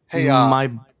 Hey, yeah.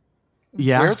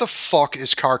 Where the fuck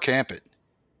is Car Campit?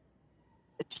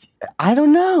 I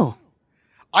don't know.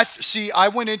 I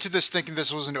went into this thinking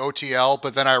this was an OTL,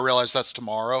 but then I realized that's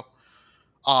tomorrow.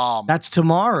 That's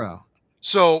tomorrow.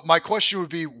 So my question would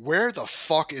be, where the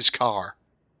fuck is Car?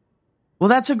 Well,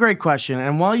 that's a great question.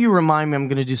 And while you remind me, I'm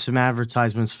going to do some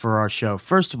advertisements for our show.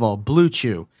 First of all, Blue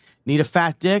Chew. Need a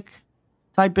fat dick?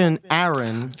 Type in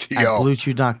Aaron at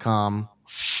bluechew.com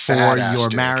for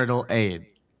your marital aid.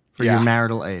 Your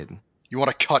marital aid. You want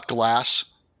to cut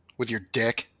glass with your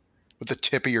dick? With the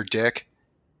tip of your dick?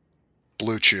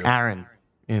 Blue Chew. Aaron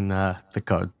in the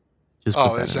code. Is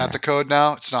that the code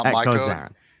now? It's not my code?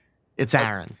 Aaron. It's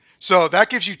Aaron. So that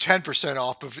gives you 10%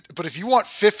 off, but if you want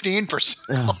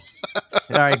 15% off.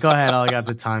 All right, go ahead. I got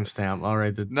the timestamp. All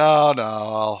right. No,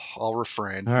 I'll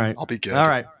refrain. All right. I'll be good. All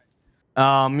right.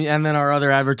 And then our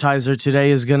other advertiser today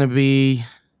is going to be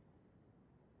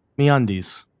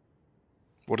MeUndies.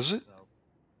 What is it?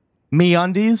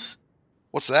 MeUndies?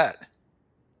 What's that?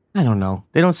 I don't know.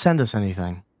 They don't send us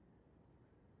anything.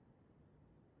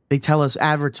 They tell us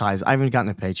advertise. I haven't gotten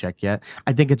a paycheck yet.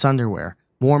 I think it's underwear.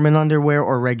 Mormon underwear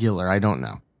or regular. I don't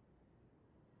know.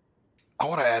 I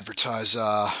want to advertise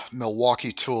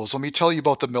Milwaukee tools. Let me tell you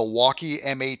about the Milwaukee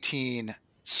M18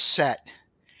 set.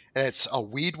 It's a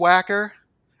weed whacker,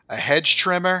 a hedge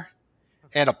trimmer,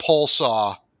 and a pole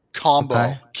saw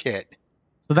combo kit.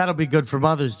 So that'll be good for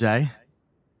Mother's Day.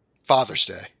 Father's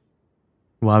Day.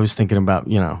 Well, I was thinking about,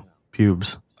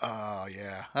 pubes. Oh,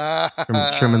 yeah.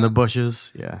 Trimming the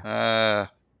bushes. Yeah.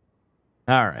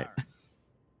 All right.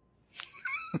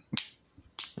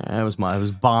 It was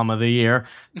bomb of the year.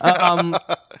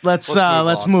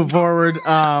 Let's move forward.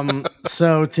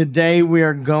 So today we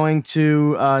are going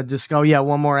to discuss. Yeah,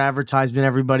 one more advertisement,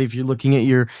 everybody. If you're looking at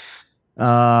your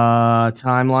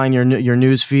timeline, your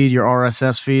news feed, your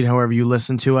RSS feed, however you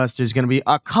listen to us, there's going to be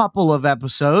a couple of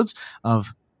episodes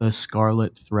of the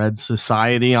Scarlet Thread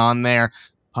Society on there.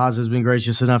 Paz has been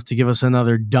gracious enough to give us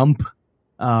another dump.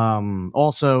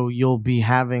 Also, you'll be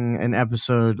having an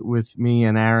episode with me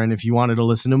and Aaron if you wanted to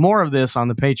listen to more of this on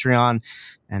the Patreon,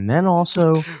 and then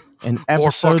also an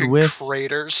episode with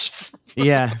traitors.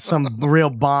 Yeah, some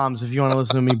real bombs if you want to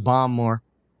listen to me bomb more,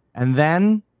 and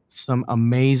then some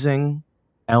amazing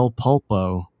El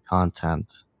Pulpo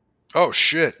content. Oh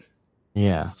shit!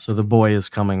 Yeah, so the boy is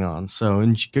coming on. So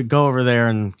and you could go over there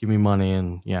and give me money,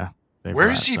 and yeah. Where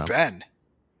has he been?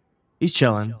 He's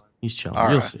chilling. All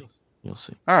right. You'll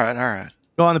see. All right.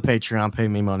 Go on the Patreon, pay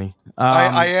me money.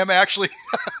 I am actually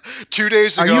 2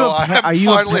 days ago. I'm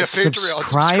finally a Patreon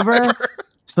subscriber.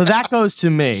 So that goes to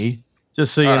me.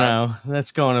 Just so you know,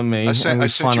 that's going to me. I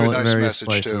sent you a nice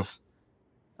message too.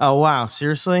 Oh wow!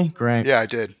 Seriously, great. Yeah, I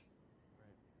did.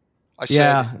 I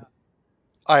said,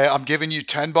 I'm giving you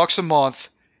 $10 a month.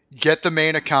 Get the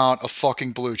main account a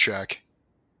fucking blue check.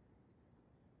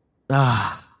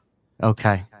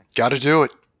 Okay. Got to do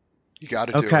it. You got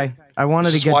to do it. Okay. I wanted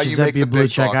This to is why get you make Giuseppe a the blue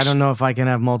big check. bucks. I don't know if I can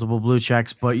have multiple blue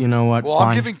checks, but you know what? Well, Fine.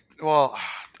 I'm giving. Well,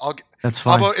 That's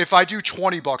how fine. about if I do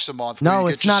 $20 a month? will No, you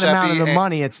get it's not amount of Giuseppe the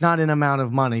money. It's not an amount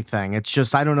of money thing. It's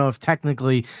just I don't know if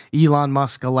technically Elon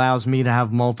Musk allows me to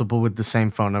have multiple with the same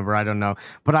phone number. I don't know,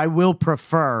 but I will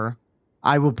prefer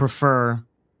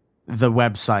the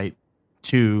website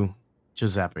to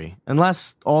Giuseppe,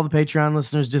 unless all the Patreon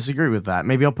listeners disagree with that.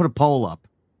 Maybe I'll put a poll up.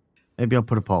 I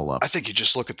think you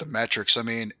just look at the metrics. I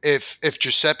mean, if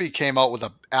Giuseppe came out with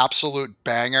an absolute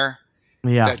banger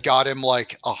Yeah, that got him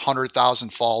like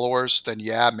 100,000 followers, then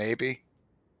yeah, maybe.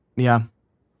 yeah,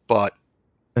 But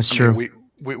that's I true. mean,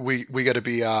 we got to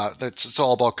be. It's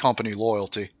all about company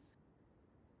loyalty.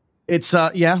 It's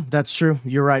yeah, that's true.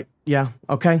 You're right. Yeah,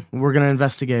 okay. We're gonna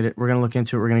investigate it. We're gonna look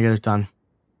into it. We're gonna get it done.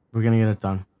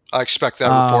 I expect that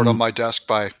report on my desk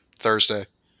by Thursday.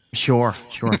 Sure.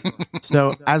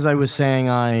 So, as I was saying,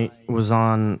 I was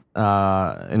on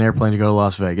an airplane to go to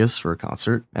Las Vegas for a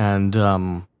concert. And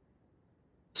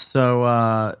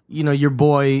your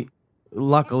boy,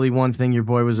 luckily, one thing your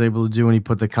boy was able to do when he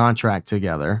put the contract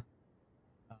together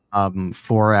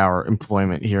for our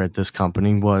employment here at this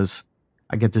company was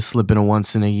I get to slip in a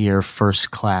once-in-a-year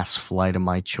first-class flight of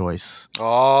my choice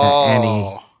at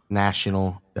any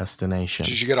national destination.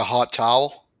 Did you get a hot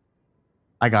towel?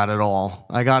 I got it all.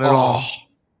 I got it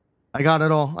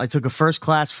all. I took a first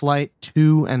class flight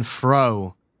to and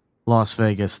fro Las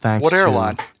Vegas. Thanks. What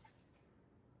airline? To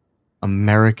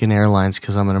American Airlines,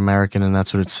 because I'm an American, and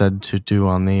that's what it said to do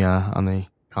on the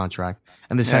contract.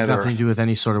 And this had nothing to do with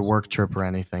any sort of work trip or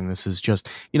anything. This is just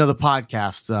the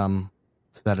podcast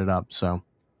set it up. So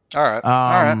all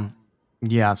right.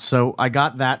 Yeah. So I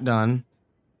got that done,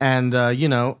 and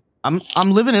I'm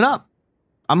living it up.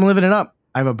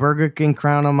 I have a Burger King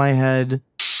crown on my head.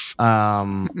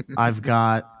 I've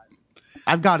got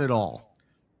it all.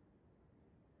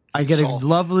 I get a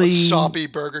lovely soppy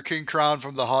Burger King crown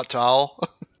from the hot towel.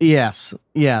 Yes.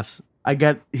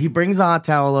 He brings the hot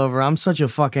towel over. I'm such a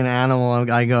fucking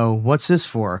animal. I go, "What's this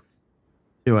for?"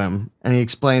 to him, and he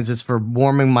explains it's for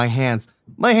warming my hands.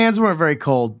 My hands weren't very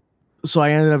cold, so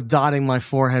I ended up dotting my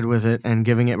forehead with it and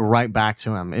giving it right back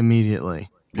to him immediately.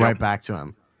 Yep. Right back to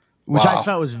him. Which I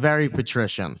felt was very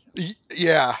patrician.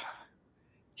 Yeah.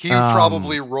 He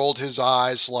probably rolled his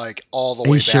eyes like all the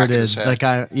way back sure in did. his head. Like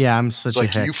I'm such a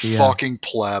like hick. You fucking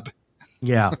pleb.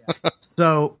 Yeah.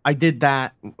 So I did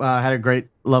that. Had a great,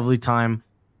 lovely time.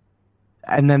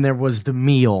 And then there was the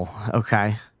meal.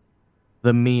 Okay.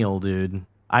 The meal, dude.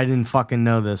 I didn't fucking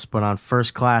know this, but on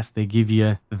first class, they give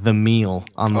you the meal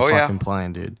on the fucking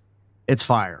plane, dude. It's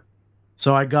fire.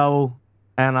 So I go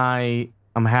and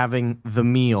I'm having the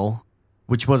meal,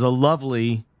 which was a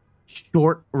lovely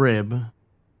short rib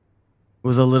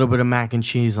with a little bit of mac and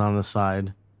cheese on the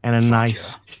side and a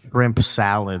nice shrimp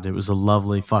salad. It was a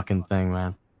lovely fucking thing,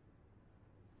 man.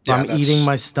 So I'm eating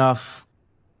my stuff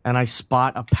and I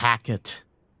spot a packet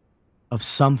of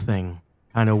something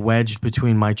kind of wedged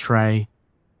between my tray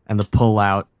and the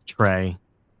pull-out tray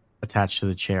attached to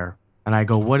the chair. And I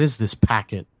go, "What is this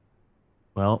packet?"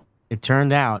 Well, it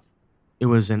turned out it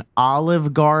was an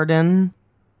Olive Garden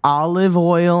olive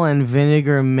oil and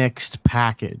vinegar mixed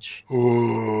package.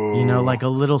 Ooh. Like a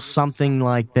little something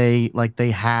like they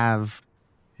have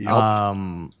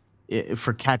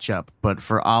for ketchup, but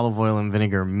for olive oil and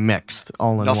vinegar mixed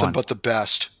all in one. Nothing but the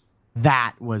best.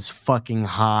 That was fucking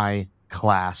high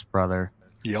class, brother.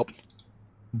 Yep.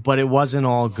 But it wasn't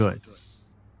all good.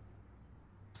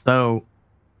 So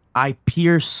I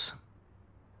pierce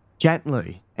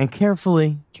gently and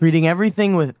carefully, treating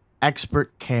everything with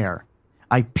expert care.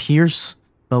 I pierce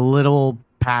the little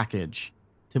package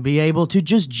to be able to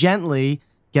just gently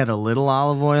get a little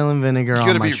olive oil and vinegar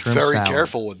on my shrimp salad. You got to be very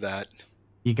careful with that.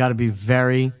 You got to be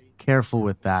very careful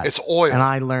with that. It's oil. And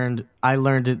I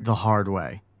learned it the hard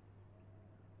way.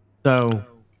 So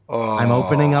I'm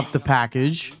opening up the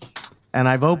package, and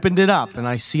I've opened it up, and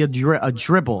I see a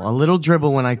little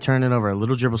dribble when I turn it over, a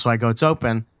little dribble. So I go, "It's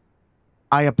open."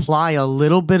 I apply a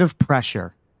little bit of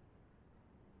pressure,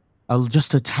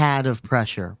 just a tad of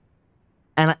pressure,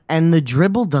 and the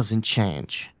dribble doesn't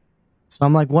change. So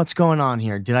I'm like, "What's going on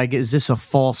here? Is this a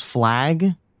false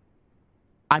flag?"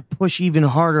 I push even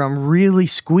harder. I'm really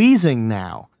squeezing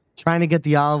now, trying to get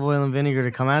the olive oil and vinegar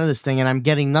to come out of this thing, and I'm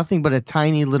getting nothing but a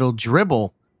tiny little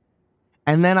dribble.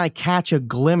 And then I catch a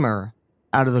glimmer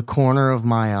out of the corner of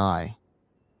my eye.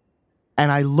 And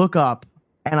I look up,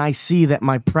 and I see that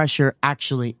my pressure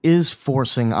actually is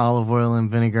forcing olive oil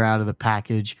and vinegar out of the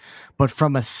package, but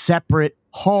from a separate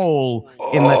hole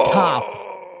in the top.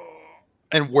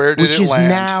 And where did it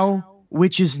land?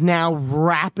 which is now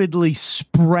rapidly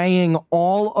spraying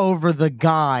all over the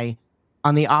guy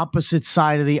on the opposite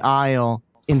side of the aisle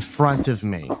in front of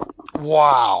me.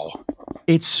 Wow.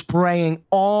 It's spraying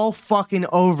all fucking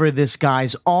over this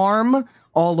guy's arm,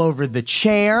 all over the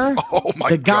chair. Oh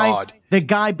my God. The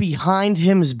guy behind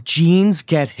him's jeans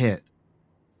get hit.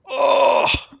 Ugh.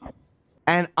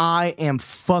 And I am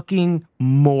fucking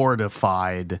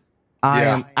mortified. I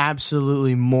am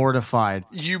absolutely mortified.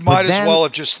 You might as well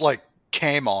have just like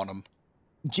came on him.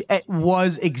 It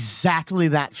was exactly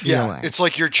that feeling. Yeah, it's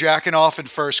like you're jacking off in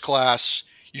first class,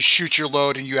 you shoot your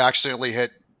load and you accidentally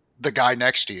hit the guy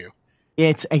next to you.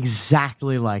 It's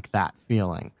exactly like that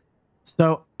feeling.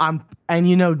 So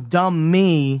dumb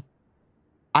me,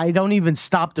 I don't even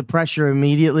stop the pressure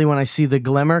immediately when I see the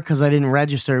glimmer because I didn't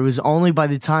register. It was only by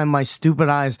the time my stupid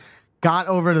eyes got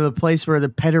over to the place where the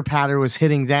pitter patter was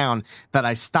hitting down that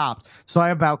I stopped. So I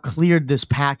about cleared this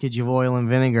package of oil and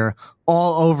vinegar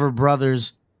all over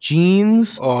brother's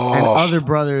jeans and other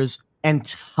brother's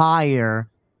entire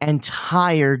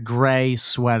gray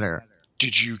sweater.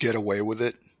 Did you get away with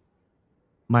it?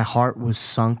 My heart was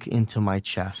sunk into my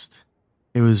chest.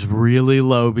 It was really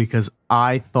low because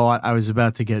I thought I was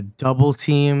about to get double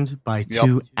teamed by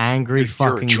two angry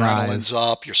fucking your guys. Your adrenaline's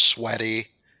up. You're sweaty.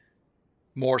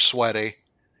 More sweaty.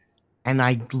 And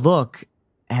I look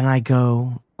and I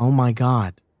go, oh my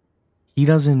God, he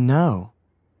doesn't know.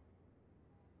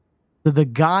 So the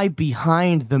guy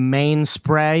behind the main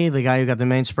spray, the guy who got the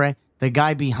main spray, the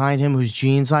guy behind him whose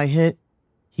jeans I hit,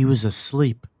 he was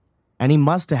asleep. And he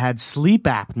must have had sleep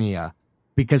apnea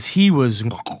because he was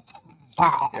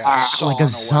like a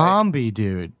zombie,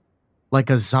 dude. Like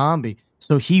a zombie.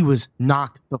 So he was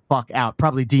knocked the fuck out.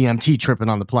 Probably DMT tripping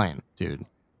on the plane, dude.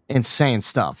 Insane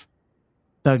stuff.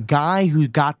 The guy who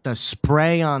got the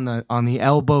spray on the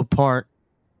elbow part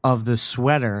of the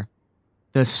sweater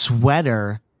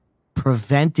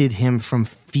prevented him from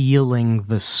feeling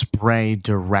the spray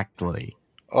directly.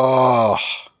 Oh.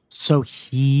 So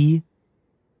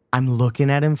I'm looking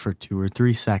at him for 2 or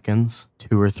 3 seconds,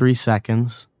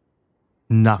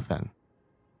 nothing.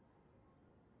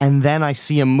 And then I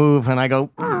see him move and I go,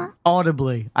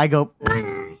 audibly,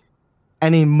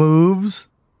 and he moves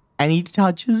and he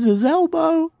touches his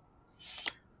elbow.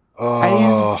 And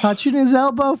he's touching his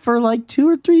elbow for like 2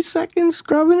 or 3 seconds,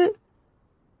 scrubbing it.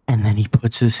 And then he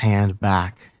puts his hand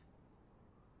back.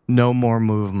 No more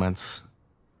movements.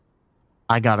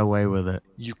 I got away with it.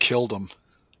 You killed him.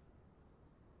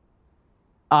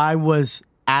 I was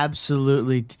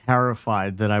absolutely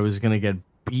terrified that I was going to get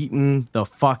beaten the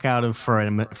fuck out of for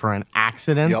an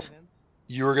accident. Yep.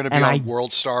 You were going to be on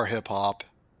World Star Hip Hop.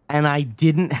 And I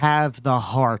didn't have the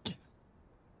heart.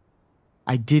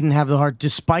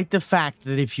 Despite the fact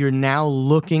that if you're now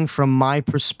looking from my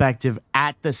perspective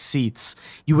at the seats,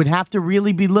 you would have to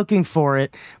really be looking for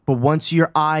it. But once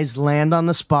your eyes land on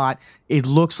the spot, it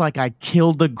looks like I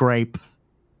killed a grape.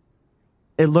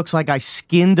 It looks like I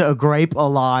skinned a grape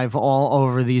alive all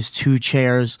over these 2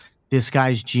 chairs, this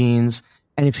guy's jeans.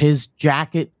 And if his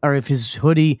jacket or if his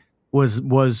hoodie was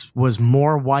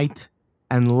more white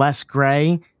and less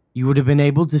gray, you would have been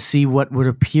able to see what would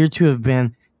appear to have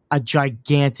been a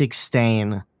gigantic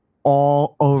stain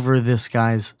all over this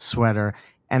guy's sweater.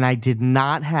 And I did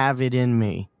not have it in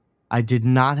me. I did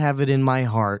not have it in my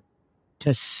heart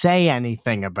to say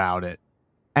anything about it.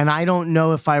 And I don't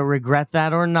know if I regret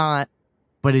that or not,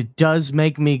 but it does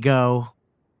make me go,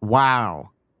 wow,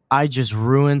 I just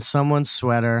ruined someone's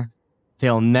sweater.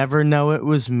 They'll never know it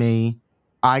was me.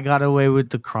 I got away with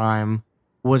the crime.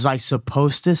 Was I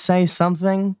supposed to say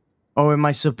something? Or am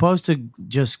I supposed to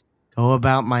just go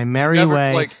about my merry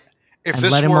way? Like, if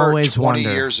this were 20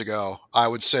 years ago, I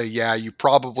would say, yeah, you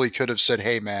probably could have said,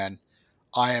 hey, man,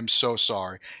 I am so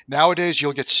sorry. Nowadays,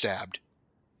 you'll get stabbed.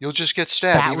 You'll just get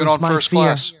stabbed, even on first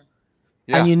class.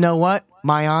 Yeah. And you know what?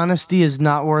 My honesty is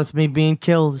not worth me being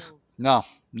killed. No.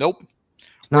 Nope.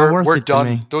 It's not worth it. We're done.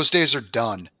 To me. Those days are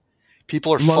done.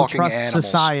 People are fucking trust animals.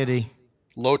 Society.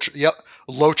 Low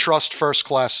trust first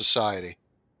class society.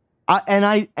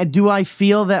 I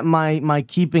feel that my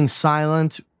keeping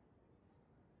silent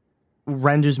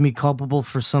renders me culpable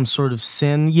for some sort of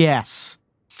sin? Yes.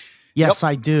 Yes,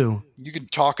 I do. You can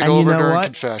talk it over during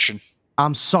confession.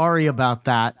 I'm sorry about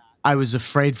that. I was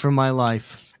afraid for my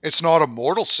life. It's not a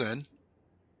mortal sin.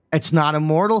 It's not a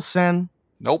mortal sin.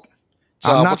 Nope.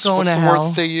 I'm not going to hell.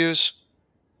 What's the word they use?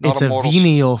 It's a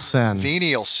venial sin.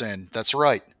 Venial sin. That's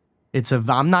right.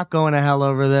 I'm not going to hell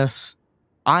over this.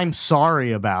 I'm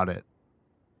sorry about it.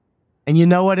 And you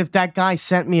know what? If that guy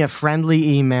sent me a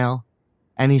friendly email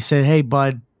and he said, hey,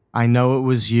 bud, I know it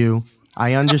was you.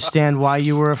 I understand why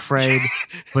you were afraid,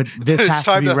 but this It's has to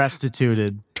time be to-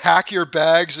 restituted. Pack your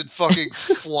bags and fucking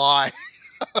fly.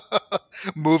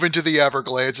 Move into the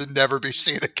Everglades and never be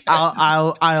seen again.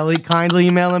 I'll kindly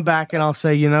email him back and I'll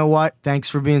say, you know what? Thanks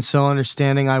for being so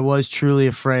understanding. I was truly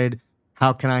afraid.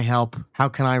 How can I help? How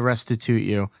can I restitute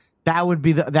you? That would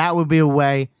be a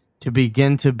way to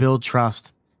begin to build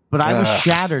trust. But I was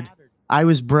shattered. I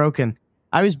was broken.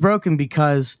 I was broken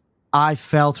because I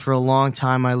felt for a long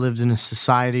time I lived in a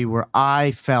society where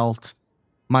I felt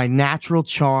my natural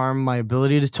charm, my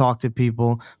ability to talk to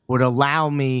people would allow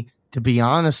me to be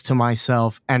honest to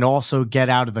myself and also get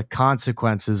out of the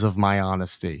consequences of my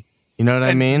honesty. You know what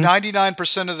I mean?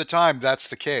 99% of the time, that's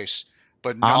the case.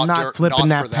 But I'm not flipping not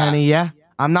that for penny, yeah?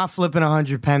 I'm not flipping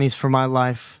 100 pennies for my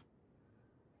life.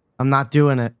 I'm not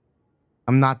doing it.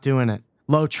 I'm not doing it.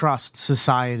 Low trust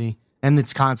society and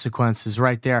its consequences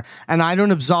right there. And I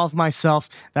don't absolve myself.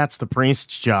 That's the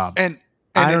priest's job. And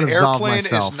I don't an absolve airplane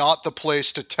myself. is not the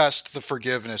place to test the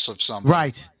forgiveness of somebody.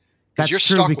 Right. That's you're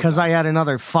true stuck with because them. I had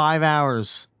another 5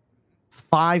 hours.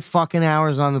 5 fucking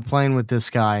hours on the plane with this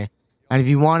guy. And if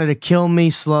he wanted to kill me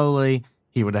slowly,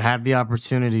 he would have had the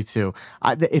opportunity to.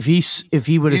 If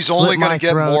he would have He's only going to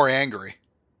get more angry.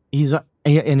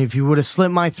 And if he would have slit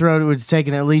my throat, it would have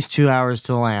taken at least 2 hours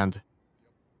to land.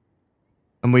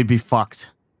 And we'd be fucked.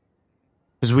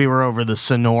 Because we were over the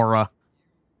Sonora.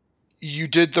 You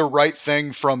did the right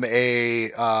thing from a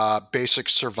basic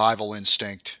survival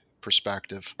instinct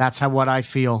perspective. That's what I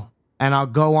feel. And I'll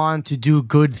go on to do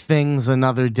good things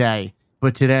another day.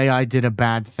 But today I did a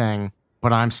bad thing.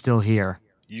 But I'm still here.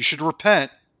 You should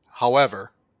repent.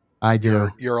 However, I do.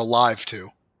 You're alive to.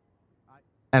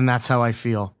 And that's how I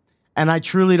feel. And I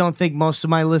truly don't think most of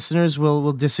my listeners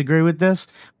will disagree with this,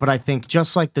 but I think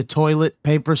just like the toilet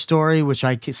paper story, which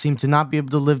I seem to not be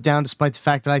able to live down despite the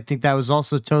fact that I think that was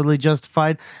also totally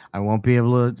justified, I won't be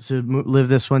able to live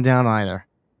this one down either.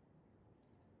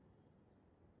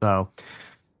 So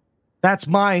that's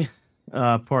my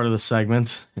part of the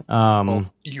segment.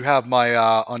 Well, you have my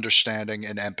understanding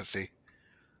and empathy.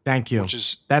 Thank you.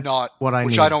 That's not what I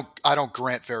which need. I don't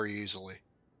grant very easily.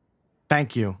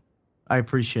 Thank you. I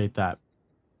appreciate that.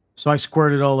 So I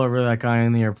squirted all over that guy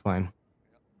in the airplane.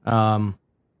 I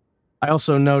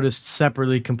also noticed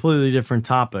separately, completely different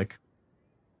topic.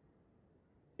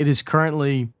 It is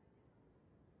currently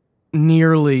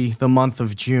nearly the month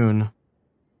of June.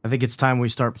 I think it's time we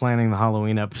start planning the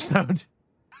Halloween episode.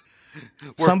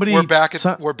 We're back at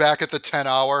the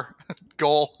 10-hour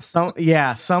goal.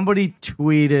 Somebody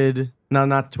tweeted. No,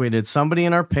 not tweeted. Somebody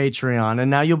in our Patreon,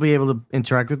 and now you'll be able to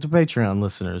interact with the Patreon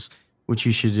listeners, which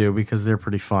you should do because they're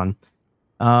pretty fun.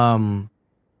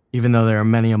 Even though there are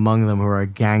many among them who are a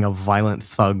gang of violent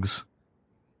thugs.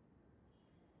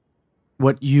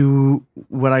 What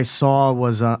I saw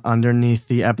was underneath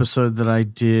the episode that I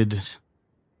did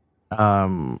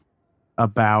about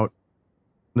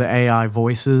the AI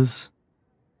voices.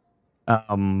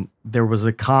 There was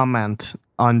a comment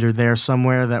under there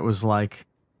somewhere that was like,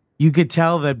 you could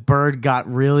tell that Bird got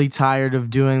really tired of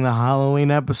doing the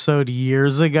Halloween episode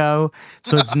years ago.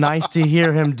 So it's nice to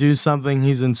hear him do something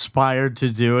he's inspired to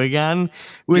do again,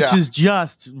 which is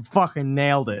just fucking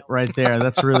nailed it right there.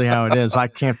 That's really how it is. I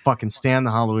can't fucking stand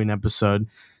the Halloween episode.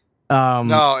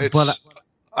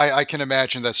 I can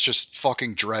imagine that's just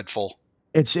fucking dreadful.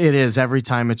 It is every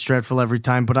time. It's dreadful every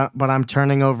time. But I'm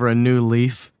turning over a new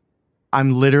leaf.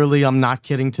 I'm not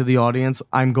kidding to the audience.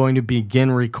 I'm going to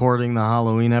begin recording the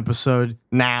Halloween episode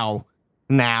now,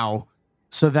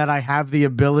 so that I have the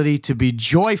ability to be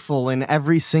joyful in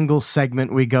every single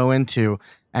segment we go into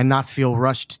and not feel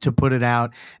rushed to put it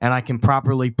out. And I can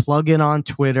properly plug in on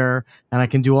Twitter and I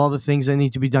can do all the things that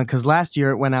need to be done. Because last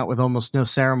year it went out with almost no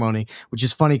ceremony, which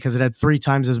is funny because it had 3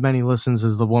 times as many listens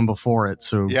as the one before it.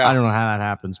 So I don't know how that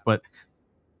happens, but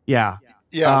yeah.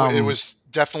 Yeah, it was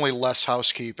definitely less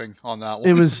housekeeping on that one.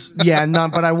 It was,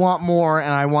 but I want more,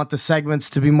 and I want the segments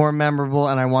to be more memorable,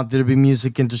 and I want there to be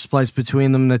music interspliced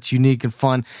between them that's unique and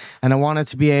fun, and I want it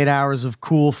to be 8 hours of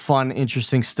cool, fun,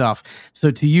 interesting stuff.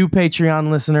 So to you, Patreon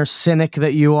listener, cynic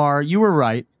that you are, you were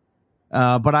right.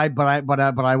 But I want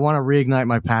to reignite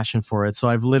my passion for it. So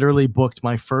I've literally booked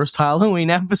my first Halloween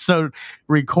episode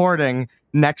recording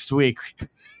next week.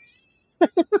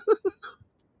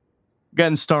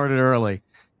 Getting started early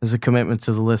as a commitment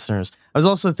to the listeners. I was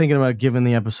also thinking about giving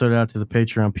the episode out to the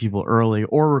Patreon people early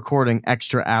or recording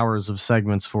extra hours of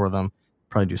segments for them.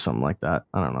 Probably do something like that.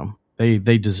 I don't know.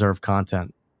 They deserve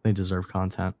content. They deserve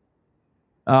content.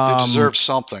 They deserve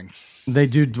something. They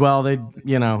do. Well,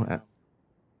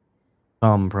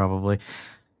 probably.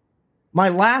 My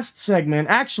last segment,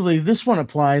 actually, this one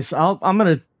applies. I'm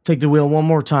going to Take the wheel one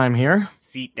more time here.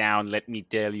 Sit down, let me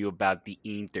tell you about the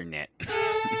internet.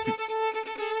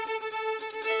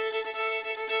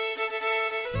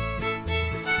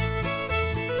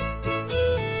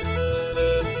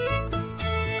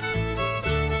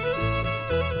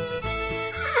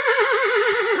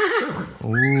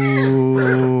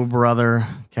 Ooh, brother.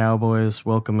 Cowboys,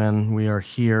 welcome in. We are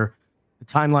here. The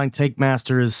Timeline Take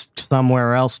Master is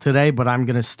somewhere else today, but I'm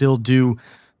going to still do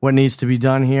what needs to be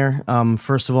done here.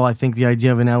 First of all, I think the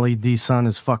idea of an LED sun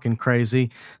is fucking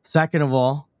crazy. Second of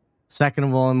all,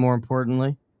 and more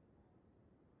importantly,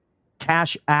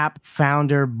 Cash App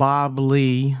founder Bob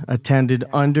Lee attended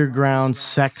underground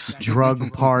sex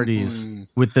drug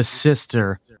parties with the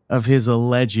sister of his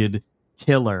alleged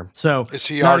killer. So Is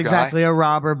he not our exactly guy? a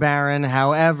robber baron.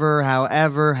 However,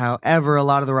 a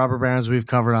lot of the robber barons we've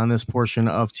covered on this portion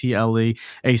of TLE,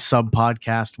 a sub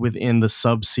podcast within the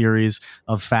sub series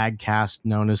of Fagcast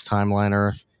known as Timeline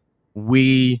Earth,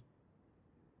 we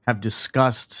have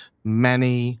discussed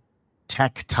many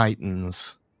tech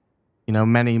titans. You know,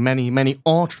 many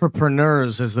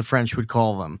entrepreneurs, as the French would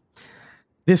call them.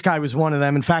 This guy was one of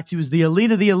them. In fact, he was the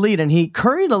elite of the elite, and he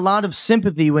curried a lot of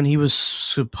sympathy when he was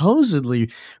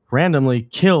supposedly randomly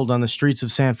killed on the streets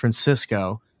of San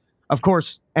Francisco. Of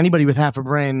course, anybody with half a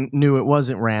brain knew it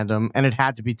wasn't random, and it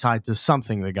had to be tied to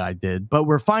something the guy did. But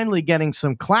we're finally getting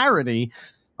some clarity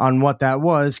on what that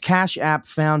was. Cash App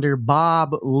founder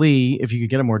Bob Lee, if you could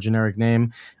get a more generic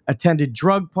name, attended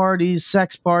drug parties,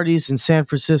 sex parties in San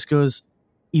Francisco's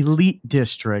elite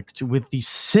district with the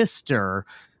sister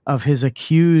of his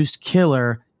accused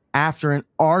killer after an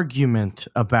argument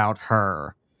about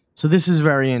her. So this is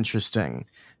very interesting.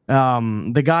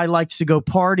 The guy likes to go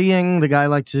partying. The guy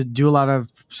likes to do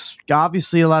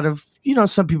obviously a lot of,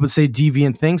 some people say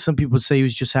deviant things. Some people say he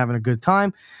was just having a good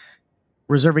time.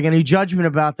 Reserving any judgment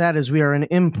about that, as we are an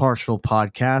impartial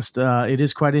podcast. It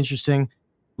is quite interesting.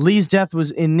 Lee's death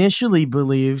was initially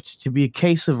believed to be a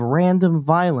case of random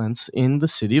violence in the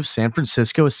city of San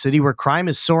Francisco, a city where crime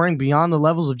is soaring beyond the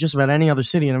levels of just about any other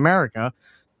city in America.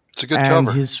 It's a good and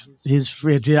cover.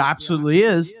 It absolutely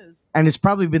is. And it's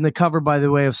probably been the cover, by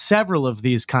the way, of several of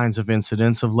these kinds of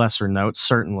incidents of lesser note,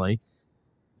 certainly.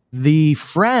 The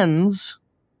friends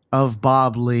of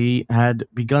Bob Lee had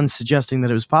begun suggesting that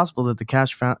it was possible that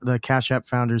the Cash App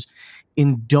founder's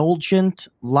indulgent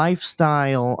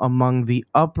lifestyle among the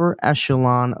upper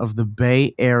echelon of the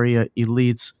Bay Area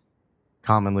elites,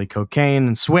 commonly cocaine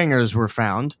and swingers, were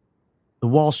found. The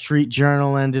Wall Street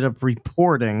Journal ended up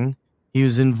reporting he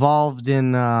was involved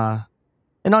in an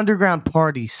underground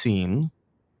party scene,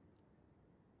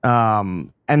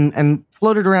 and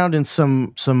floated around in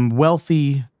some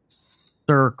wealthy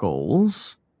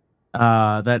circles.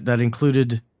 That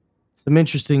included some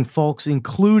interesting folks,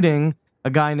 including a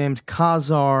guy named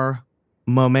Khazar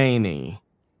Momeni.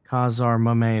 Khazar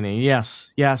Momeni.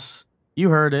 Yes, you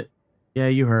heard it. Yeah,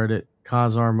 you heard it.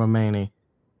 Khazar Momeni.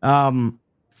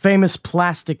 Famous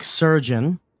plastic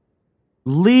surgeon.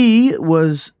 Lee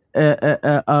was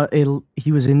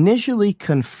he was initially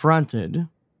confronted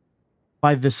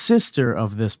by the sister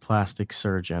of this plastic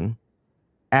surgeon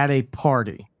at a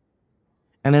party.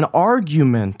 And an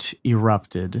argument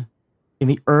erupted in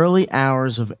the early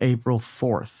hours of April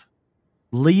 4th.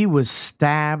 Lee was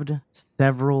stabbed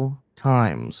several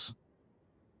times.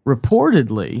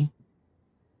 Reportedly,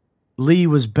 Lee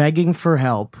was begging for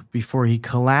help before he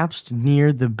collapsed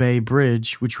near the Bay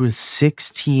Bridge, which was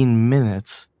 16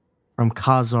 minutes from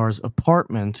Khazar's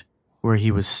apartment where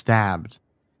he was stabbed.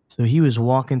 So he was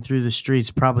walking through the streets,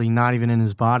 probably not even in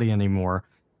his body anymore,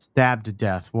 stabbed to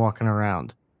death, walking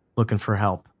around, looking for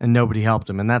help, and nobody helped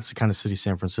him. And that's the kind of city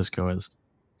San Francisco is.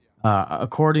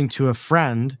 According to a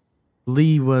friend,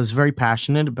 Lee was very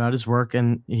passionate about his work,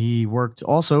 and he worked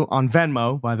also on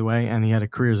Venmo, by the way, and he had a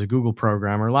career as a Google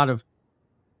programmer. A lot of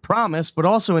promise, but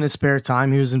also in his spare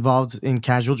time, he was involved in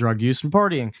casual drug use and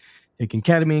partying, taking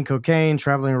ketamine, cocaine,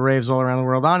 traveling to raves all around the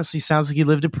world. Honestly, sounds like he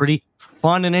lived a pretty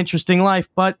fun and interesting life,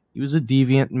 but he was a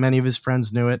deviant, and many of his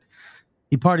friends knew it.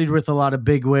 He partied with a lot of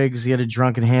bigwigs. He had a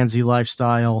drunken, handsy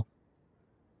lifestyle.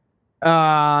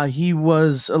 He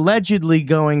was allegedly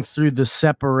going through the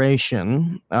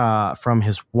separation from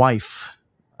his wife.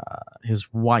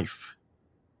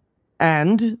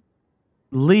 And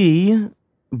Lee,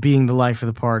 being the life of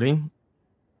the party,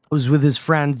 was with his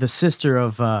friend, the sister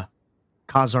of Khazar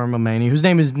Momeni, whose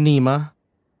name is Nima.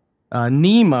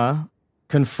 Nima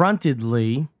confronted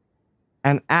Lee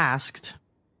and asked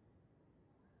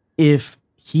if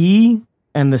he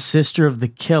and the sister of the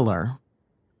killer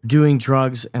doing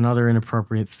drugs and other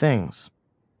inappropriate things.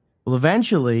 Well,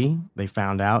 eventually, they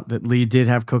found out that Lee did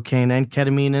have cocaine and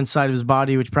ketamine inside of his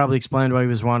body, which probably explained why he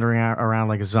was wandering around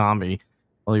like a zombie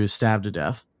while he was stabbed to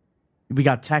death. We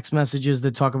got text messages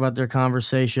that talk about their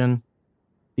conversation.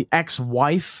 The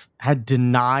ex-wife had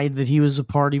denied that he was a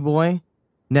party boy,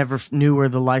 never knew where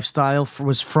the lifestyle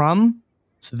was from.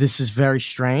 So this is very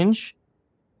strange.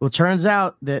 Well, it turns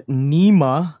out that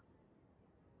Nima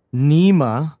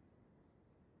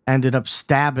ended up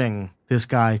stabbing this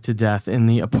guy to death in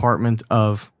the apartment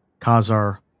of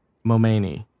Khazar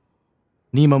Momeni.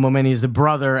 Nima Momeni is the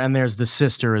brother, and there's the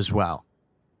sister as well.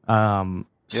 It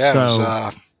was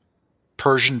a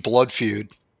Persian blood feud.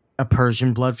 A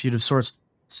Persian blood feud of sorts.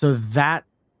 So that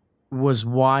was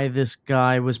why this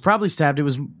guy was probably stabbed. It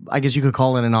was, I guess you could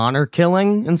call it an honor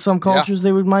killing in some cultures.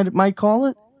 They might call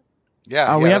it.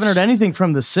 Yeah. We haven't heard anything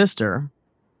from the sister,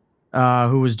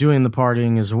 who was doing the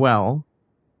partying as well.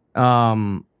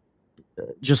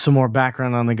 Just some more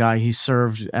background on the guy. He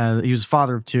was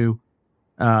father of two.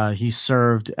 He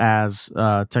served as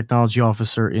a technology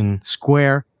officer in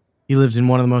Square. He lived in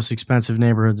one of the most expensive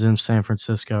neighborhoods in San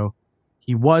Francisco.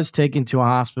 He was taken to a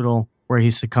hospital where he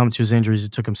succumbed to his injuries.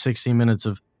 It took him 16 minutes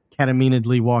of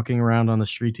ketaminedly walking around on the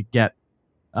street to get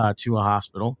to a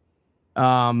hospital.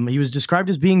 He was described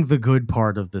as being the good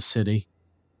part of the city.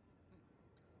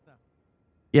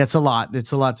 Yeah, it's a lot.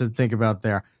 It's a lot to think about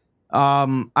there.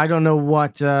 I don't know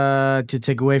what to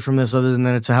take away from this other than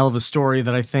that it's a hell of a story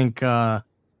that I think a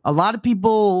lot of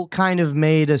people kind of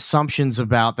made assumptions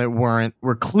about that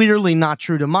were clearly not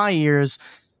true to my ears,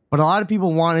 but a lot of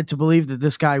people wanted to believe that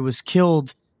this guy was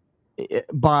killed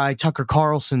by Tucker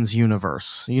Carlson's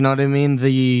universe. You know what I mean?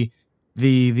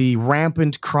 The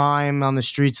rampant crime on the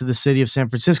streets of the city of San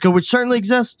Francisco, which certainly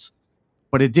exists,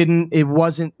 but it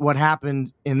wasn't what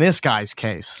happened in this guy's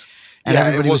case. And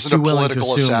it wasn't a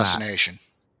political assassination.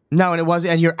 No, and it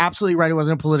wasn't. And you're absolutely right. It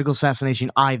wasn't a political assassination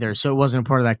either. So it wasn't a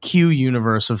part of that Q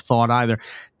universe of thought either.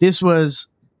 This was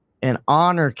an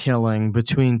honor killing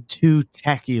between two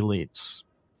tech elites.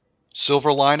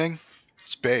 Silver lining,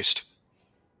 it's based.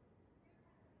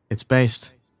 It's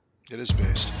based. It is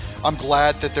based. I'm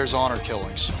glad that there's honor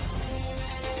killings.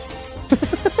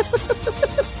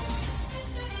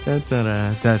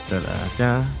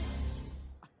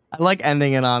 I like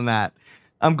ending it on that.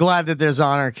 I'm glad that there's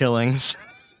honor killings.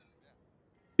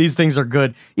 These things are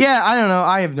good. Yeah, I don't know.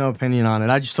 I have no opinion on it.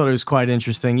 I just thought it was quite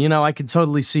interesting. You know, I could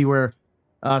totally see where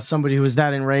somebody who was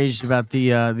that enraged about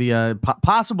the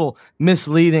possible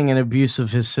misleading and abuse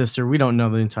of his sister. We don't know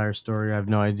the entire story. I have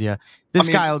no idea. This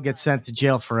guy will get sent to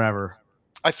jail forever.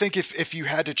 I think if you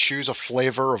had to choose a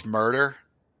flavor of murder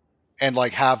and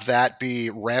like have that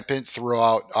be rampant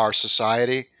throughout our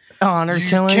society, honor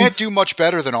killings. You can't do much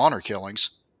better than honor killings.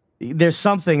 There's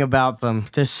something about them.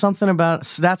 There's something about...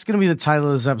 So that's going to be the title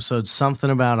of this episode. Something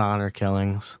about honor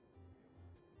killings.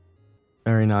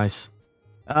 Very nice.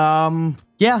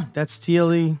 Yeah, that's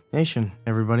TLE Nation,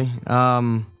 everybody.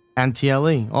 And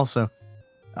TLE also.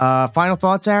 Final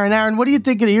thoughts, Aaron? Aaron, what do you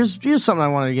think? Here's something I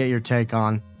wanted to get your take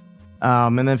on.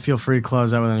 And then feel free to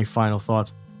close out with any final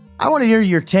thoughts. I want to hear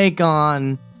your take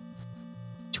on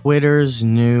Twitter's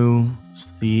new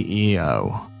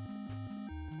CEO.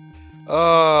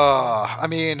 I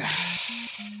mean,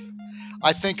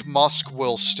 I think Musk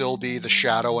will still be the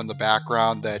shadow in the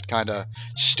background that kind of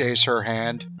stays her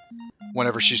hand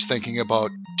whenever she's thinking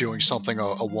about doing something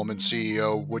a woman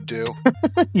CEO would do.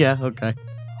 Yeah, okay.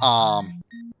 I'm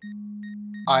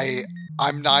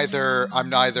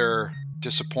neither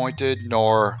disappointed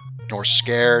nor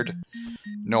scared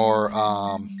nor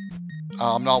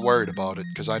I'm not worried about it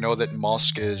because I know that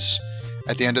Musk is,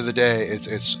 at the end of the day,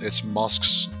 it's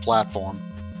Musk's platform.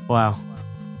 Wow,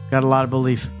 got a lot of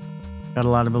belief. Got a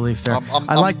lot of belief there.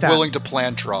 I like that. I'm willing to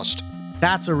plan trust.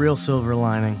 That's a real silver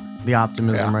lining. The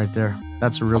optimism right there.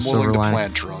 That's a real silver lining. I'm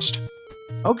willing to plan trust.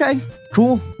 Okay,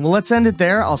 cool. Well, let's end it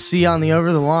there. I'll see you on the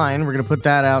Over the Line. We're going to put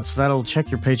that out, so that'll check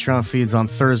your Patreon feeds on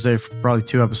Thursday for probably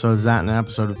 2 episodes, that and an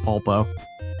episode of Pulpo.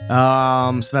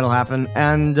 So that'll happen.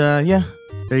 And, yeah,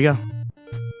 there you go.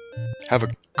 Have a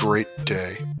great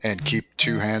day, and keep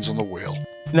 2 hands on the wheel.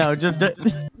 No, just...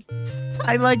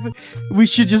 I like... We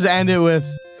should just end it with,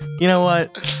 you know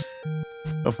what?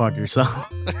 Go fuck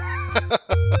yourself.